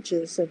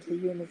stages of the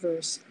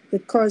universe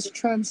that caused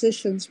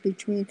transitions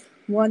between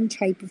one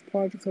type of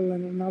particle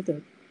and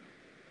another.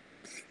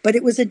 But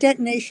it was a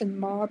detonation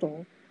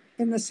model.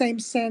 In the same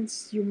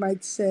sense, you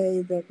might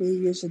say that we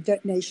use a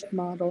detonation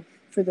model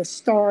for the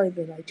star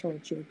that I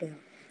told you about.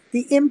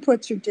 The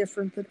inputs are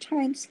different, the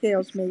time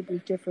scales may be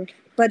different,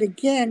 but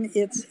again,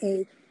 it's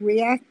a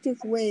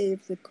reactive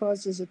wave that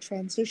causes a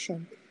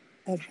transition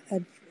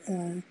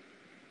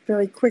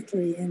very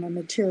quickly in a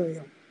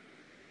material.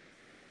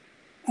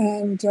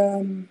 And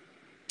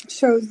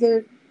so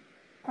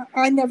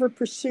I never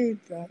pursued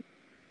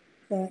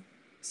that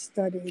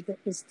study that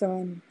was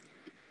done.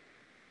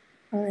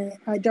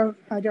 I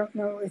don't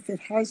know if it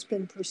has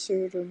been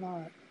pursued or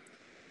not,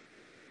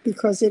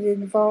 because it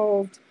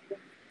involved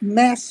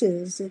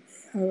masses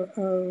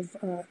of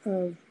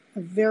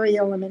very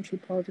elementary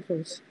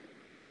particles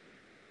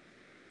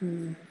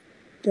and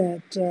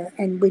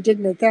we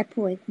didn't at that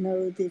point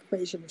know the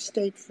equation of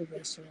state for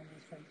this or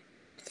anything.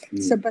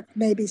 So, but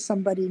maybe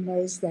somebody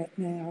knows that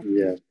now.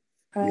 Yeah.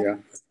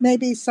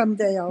 Maybe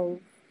someday I'll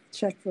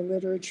check the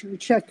literature,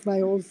 check my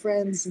old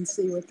friends, and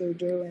see what they're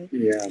doing.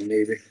 Yeah,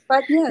 maybe.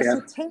 But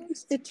yes,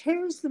 it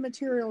tears the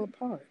material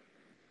apart.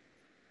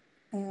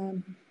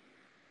 On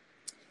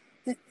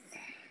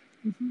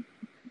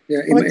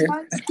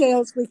time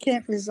scales we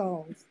can't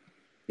resolve.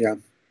 Yeah.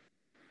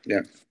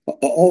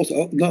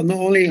 Also, not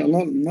only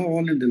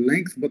the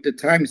length, but the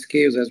time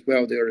scales as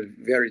well. They're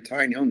very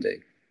tiny, aren't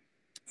they?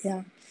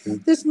 Yeah.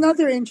 There's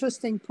another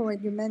interesting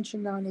point. You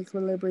mentioned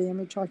non-equilibrium.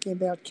 We're talking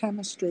about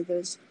chemistry.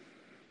 There's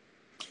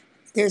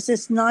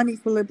this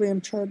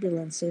non-equilibrium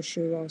turbulence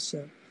issue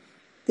also.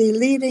 The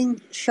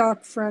leading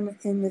shock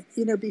front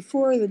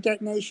before the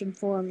detonation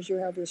forms, you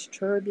have this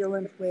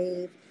turbulent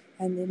wave,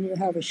 and then you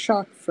have a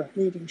shock front,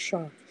 leading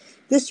shock.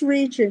 This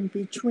region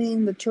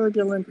between the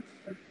turbulent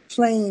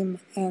flame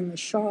and the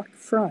shock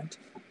front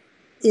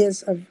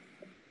is a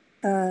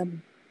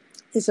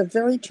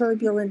very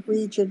turbulent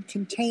region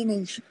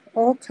containing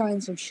all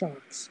kinds of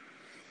shocks.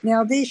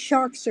 Now, these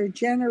shocks are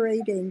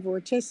generating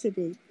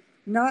vorticity,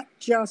 not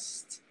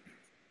just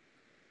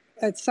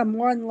at some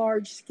one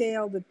large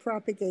scale that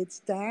propagates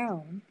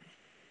down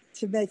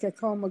to make a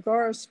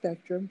Kolmogorov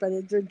spectrum,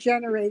 but they're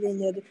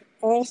generating at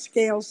all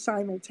scales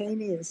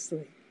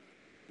simultaneously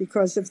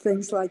because of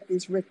things like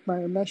these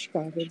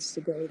Rickmeyer-Meshkov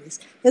instabilities.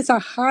 It's a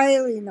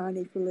highly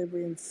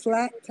non-equilibrium,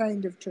 flat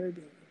kind of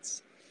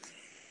turbulence,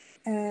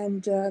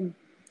 and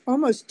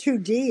almost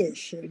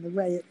 2D-ish in the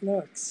way it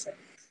looks.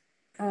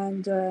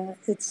 And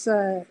it's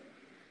a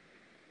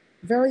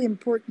very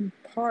important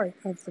part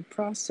of the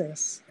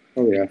process.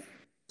 Oh, yeah.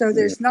 So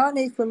there's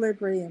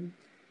non-equilibrium,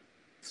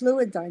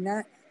 fluid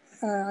dynamics,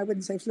 I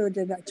wouldn't say fluid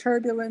dynamics,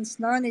 turbulence,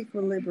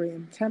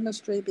 non-equilibrium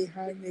chemistry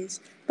behind these.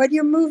 But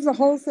you move the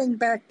whole thing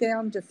back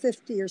down to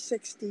 50 or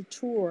 60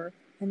 torr,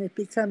 and it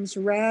becomes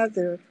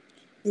rather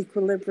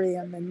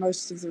equilibrium, and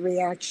most of the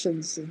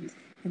reactions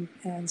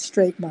and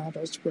straight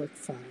models work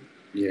fine.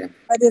 Yeah.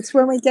 But it's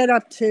when we get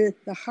up to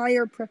the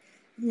higher,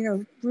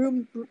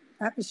 room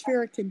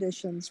atmospheric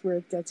conditions where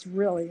it gets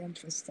really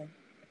interesting.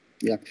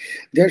 Yeah,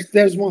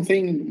 there's one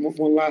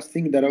last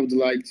thing that I would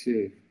like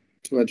to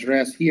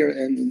address here,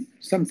 and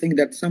something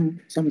that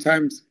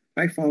sometimes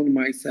I found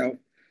myself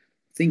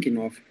thinking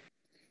of.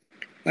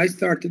 I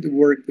started to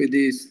work with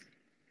this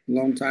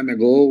long time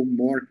ago,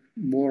 more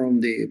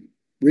on the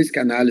risk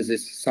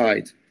analysis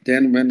side.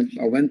 Then when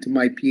I went to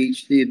my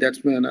PhD,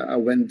 that's when I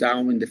went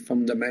down in the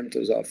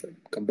fundamentals of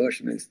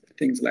combustion and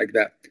things like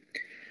that,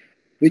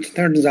 which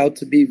turns out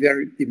to be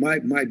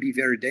might be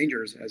very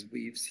dangerous, as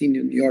we've seen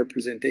in your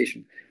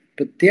presentation.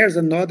 But there's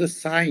another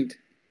side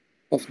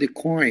of the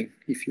coin,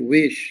 if you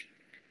wish,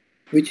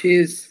 which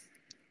is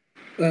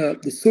the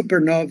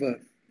supernova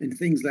and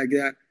things like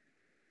that,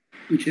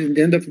 which is at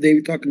the end of the day,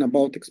 we're talking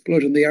about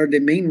explosion. They are the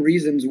main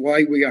reasons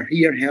why we are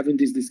here having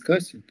this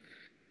discussion,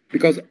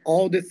 because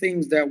all the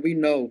things that we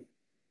know,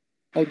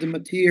 all the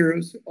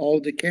materials,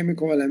 all the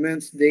chemical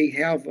elements, they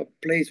have a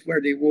place where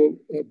they were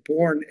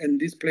born, and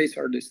this place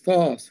are the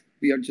stars.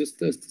 We are just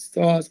the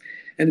stars,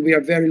 and we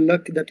are very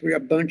lucky that we are a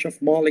bunch of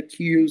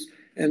molecules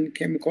and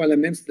chemical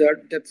elements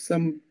that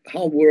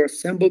somehow were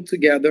assembled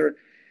together,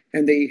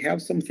 and they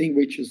have something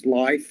which is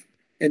life,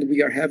 and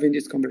we are having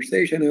this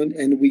conversation,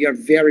 and we are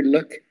very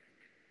lucky,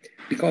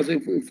 because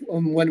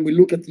when we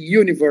look at the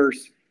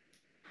universe,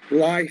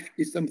 life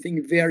is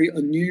something very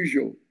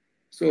unusual.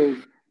 So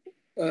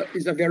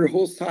it's a very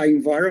hostile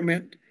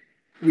environment,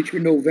 which we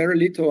know very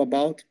little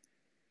about.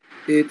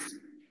 It's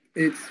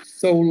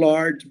so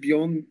large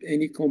beyond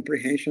any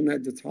comprehension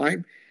at the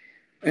time.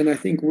 And I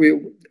think we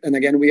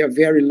are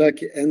very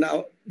lucky. And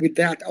with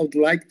that, I would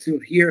like to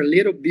hear a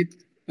little bit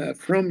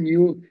from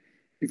you,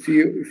 if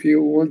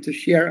you want to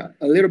share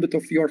a little bit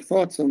of your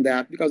thoughts on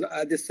that, because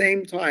at the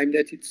same time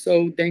that it's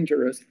so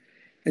dangerous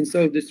and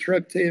so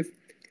destructive,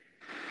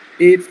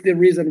 it's the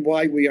reason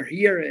why we are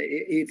here.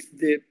 It's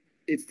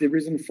the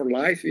reason for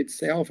life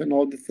itself and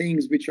all the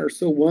things which are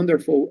so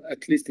wonderful,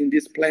 at least in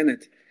this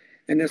planet.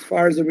 And as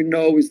far as we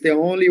know, it's the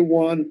only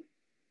one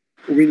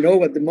we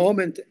know at the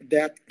moment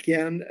that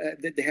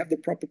that they have the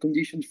proper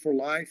conditions for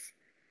life,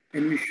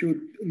 and we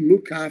should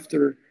look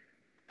after.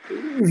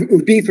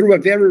 We've been through a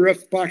very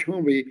rough patch,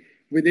 haven't we,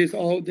 with this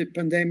all the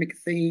pandemic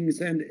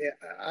things, and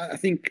I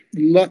think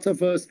lots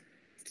of us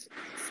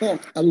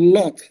thought a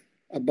lot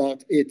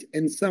about it,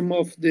 and some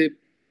of the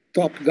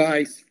top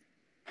guys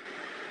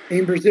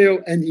in Brazil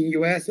and in the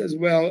US as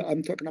well.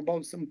 I'm talking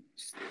about some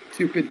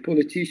stupid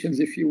politicians,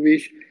 if you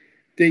wish.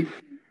 They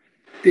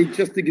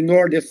just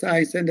ignore the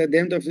science, and at the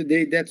end of the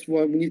day, that's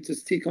what we need to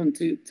stick on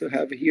to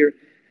have here,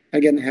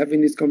 again,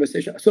 having this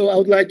conversation. So I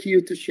would like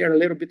you to share a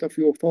little bit of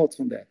your thoughts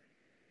on that.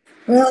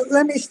 Well,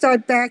 let me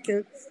start back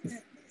in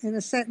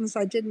a sentence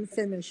I didn't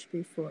finish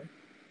before.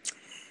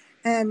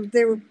 And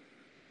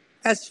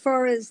as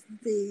far as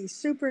the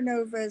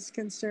supernova is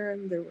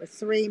concerned, there were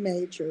three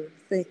major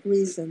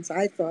reasons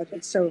I thought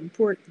it's so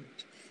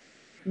important.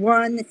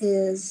 One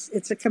is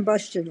it's a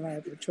combustion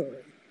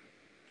laboratory.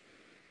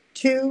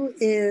 Two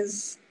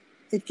is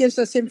it gives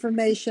us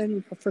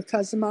information for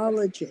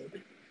cosmology,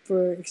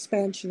 for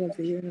expansion of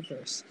the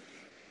universe.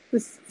 The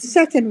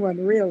second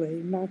one,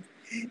 really,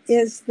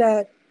 is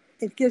that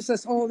it gives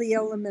us all the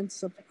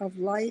elements of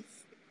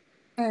life,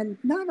 and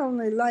not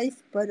only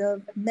life, but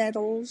of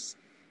metals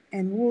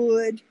and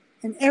wood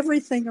and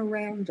everything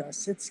around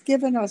us. It's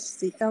given us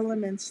the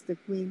elements that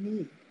we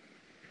need.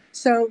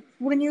 So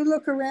when you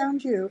look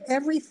around you,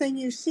 everything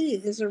you see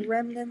is a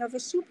remnant of a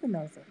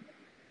supernova.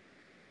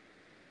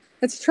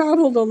 It's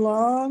traveled a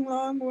long,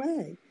 long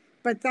way,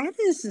 but that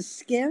is a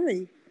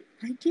scary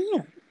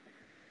idea.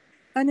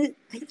 And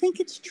I think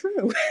it's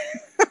true.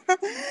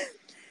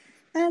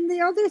 And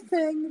the other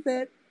thing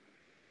that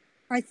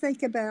I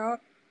think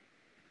about,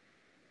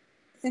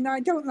 and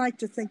I don't like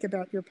to think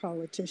about your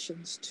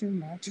politicians too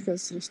much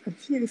because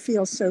you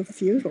feel so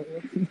futile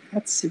in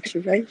that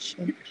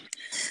situation.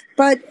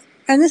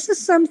 And this is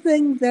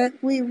something that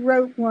we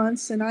wrote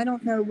once, and I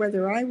don't know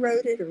whether I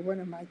wrote it or one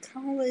of my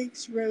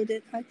colleagues wrote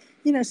it.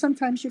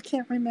 Sometimes you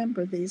can't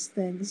remember these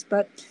things,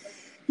 but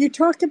you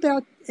talk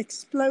about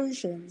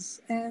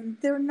explosions, and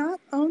they're not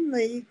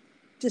only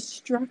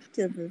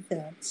destructive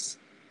events,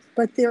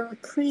 but they're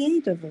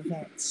creative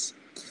events.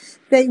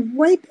 They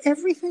wipe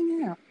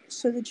everything out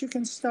so that you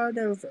can start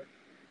over.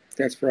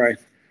 That's right.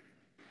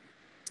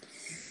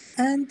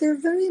 And they're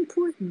very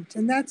important.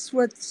 And that's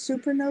what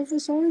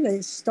supernovas are.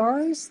 They're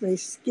stars. They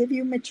give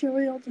you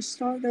material to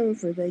start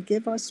over. They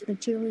give us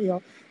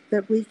material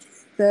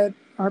that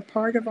are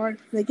part of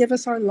they give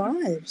us our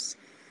lives.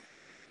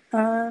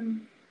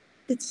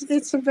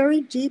 It's a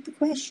very deep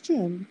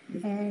question.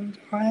 And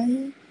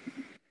I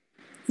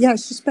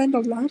should spend a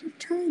lot of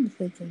time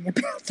thinking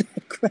about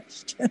that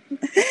question.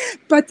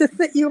 But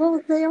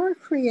they are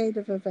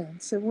creative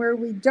events. And where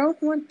we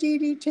don't want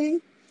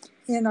DDT,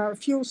 in our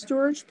fuel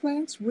storage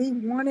plants, we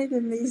want it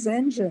in these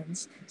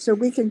engines so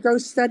we can go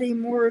study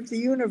more of the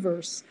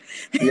universe.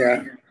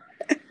 Yeah,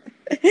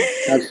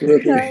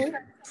 absolutely.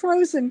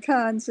 Pros and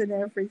cons and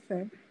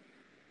everything.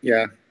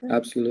 Yeah,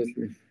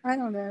 absolutely. I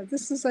don't know.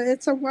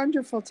 It's a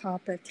wonderful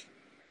topic.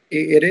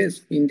 It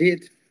is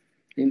indeed.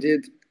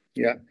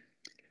 Yeah.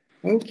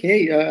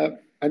 Okay.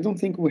 I don't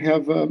think we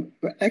have.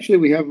 Actually,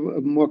 we have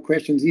more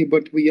questions here,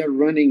 but we are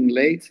running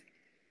late.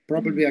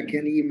 Probably I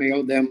can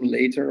email them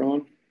later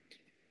on.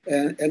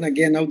 And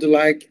again, I would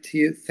like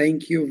to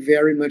thank you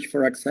very much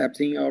for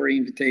accepting our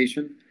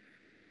invitation,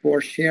 for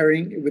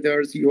sharing with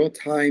us your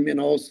time and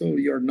also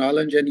your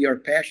knowledge and your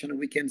passion.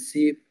 We can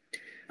see,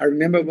 I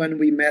remember when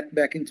we met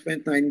back in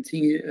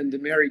 2019 in the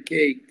Mary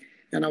Kay,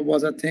 and I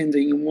was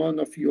attending one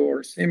of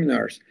your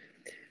seminars.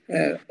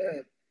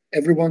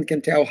 Everyone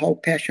can tell how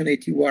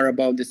passionate you are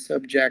about the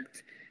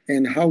subject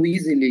and how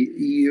easily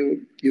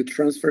you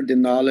transfer the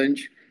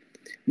knowledge,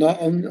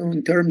 not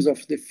in terms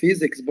of the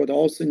physics, but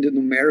also in the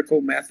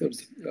numerical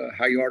methods,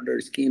 high order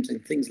schemes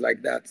and things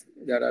like that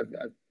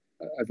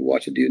I've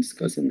watched you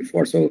discussing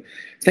before. So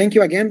thank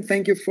you again.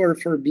 Thank you for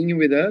being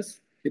with us.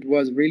 It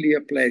was really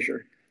a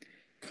pleasure.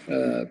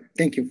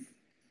 Thank you.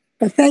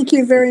 Well, thank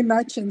you very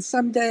much. And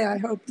someday I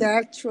hope to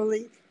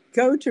actually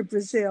go to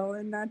Brazil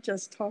and not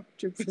just talk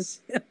to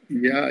Brazil.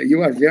 Yeah,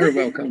 you are very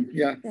welcome.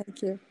 Yeah.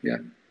 Thank you. Yeah,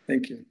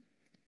 thank you.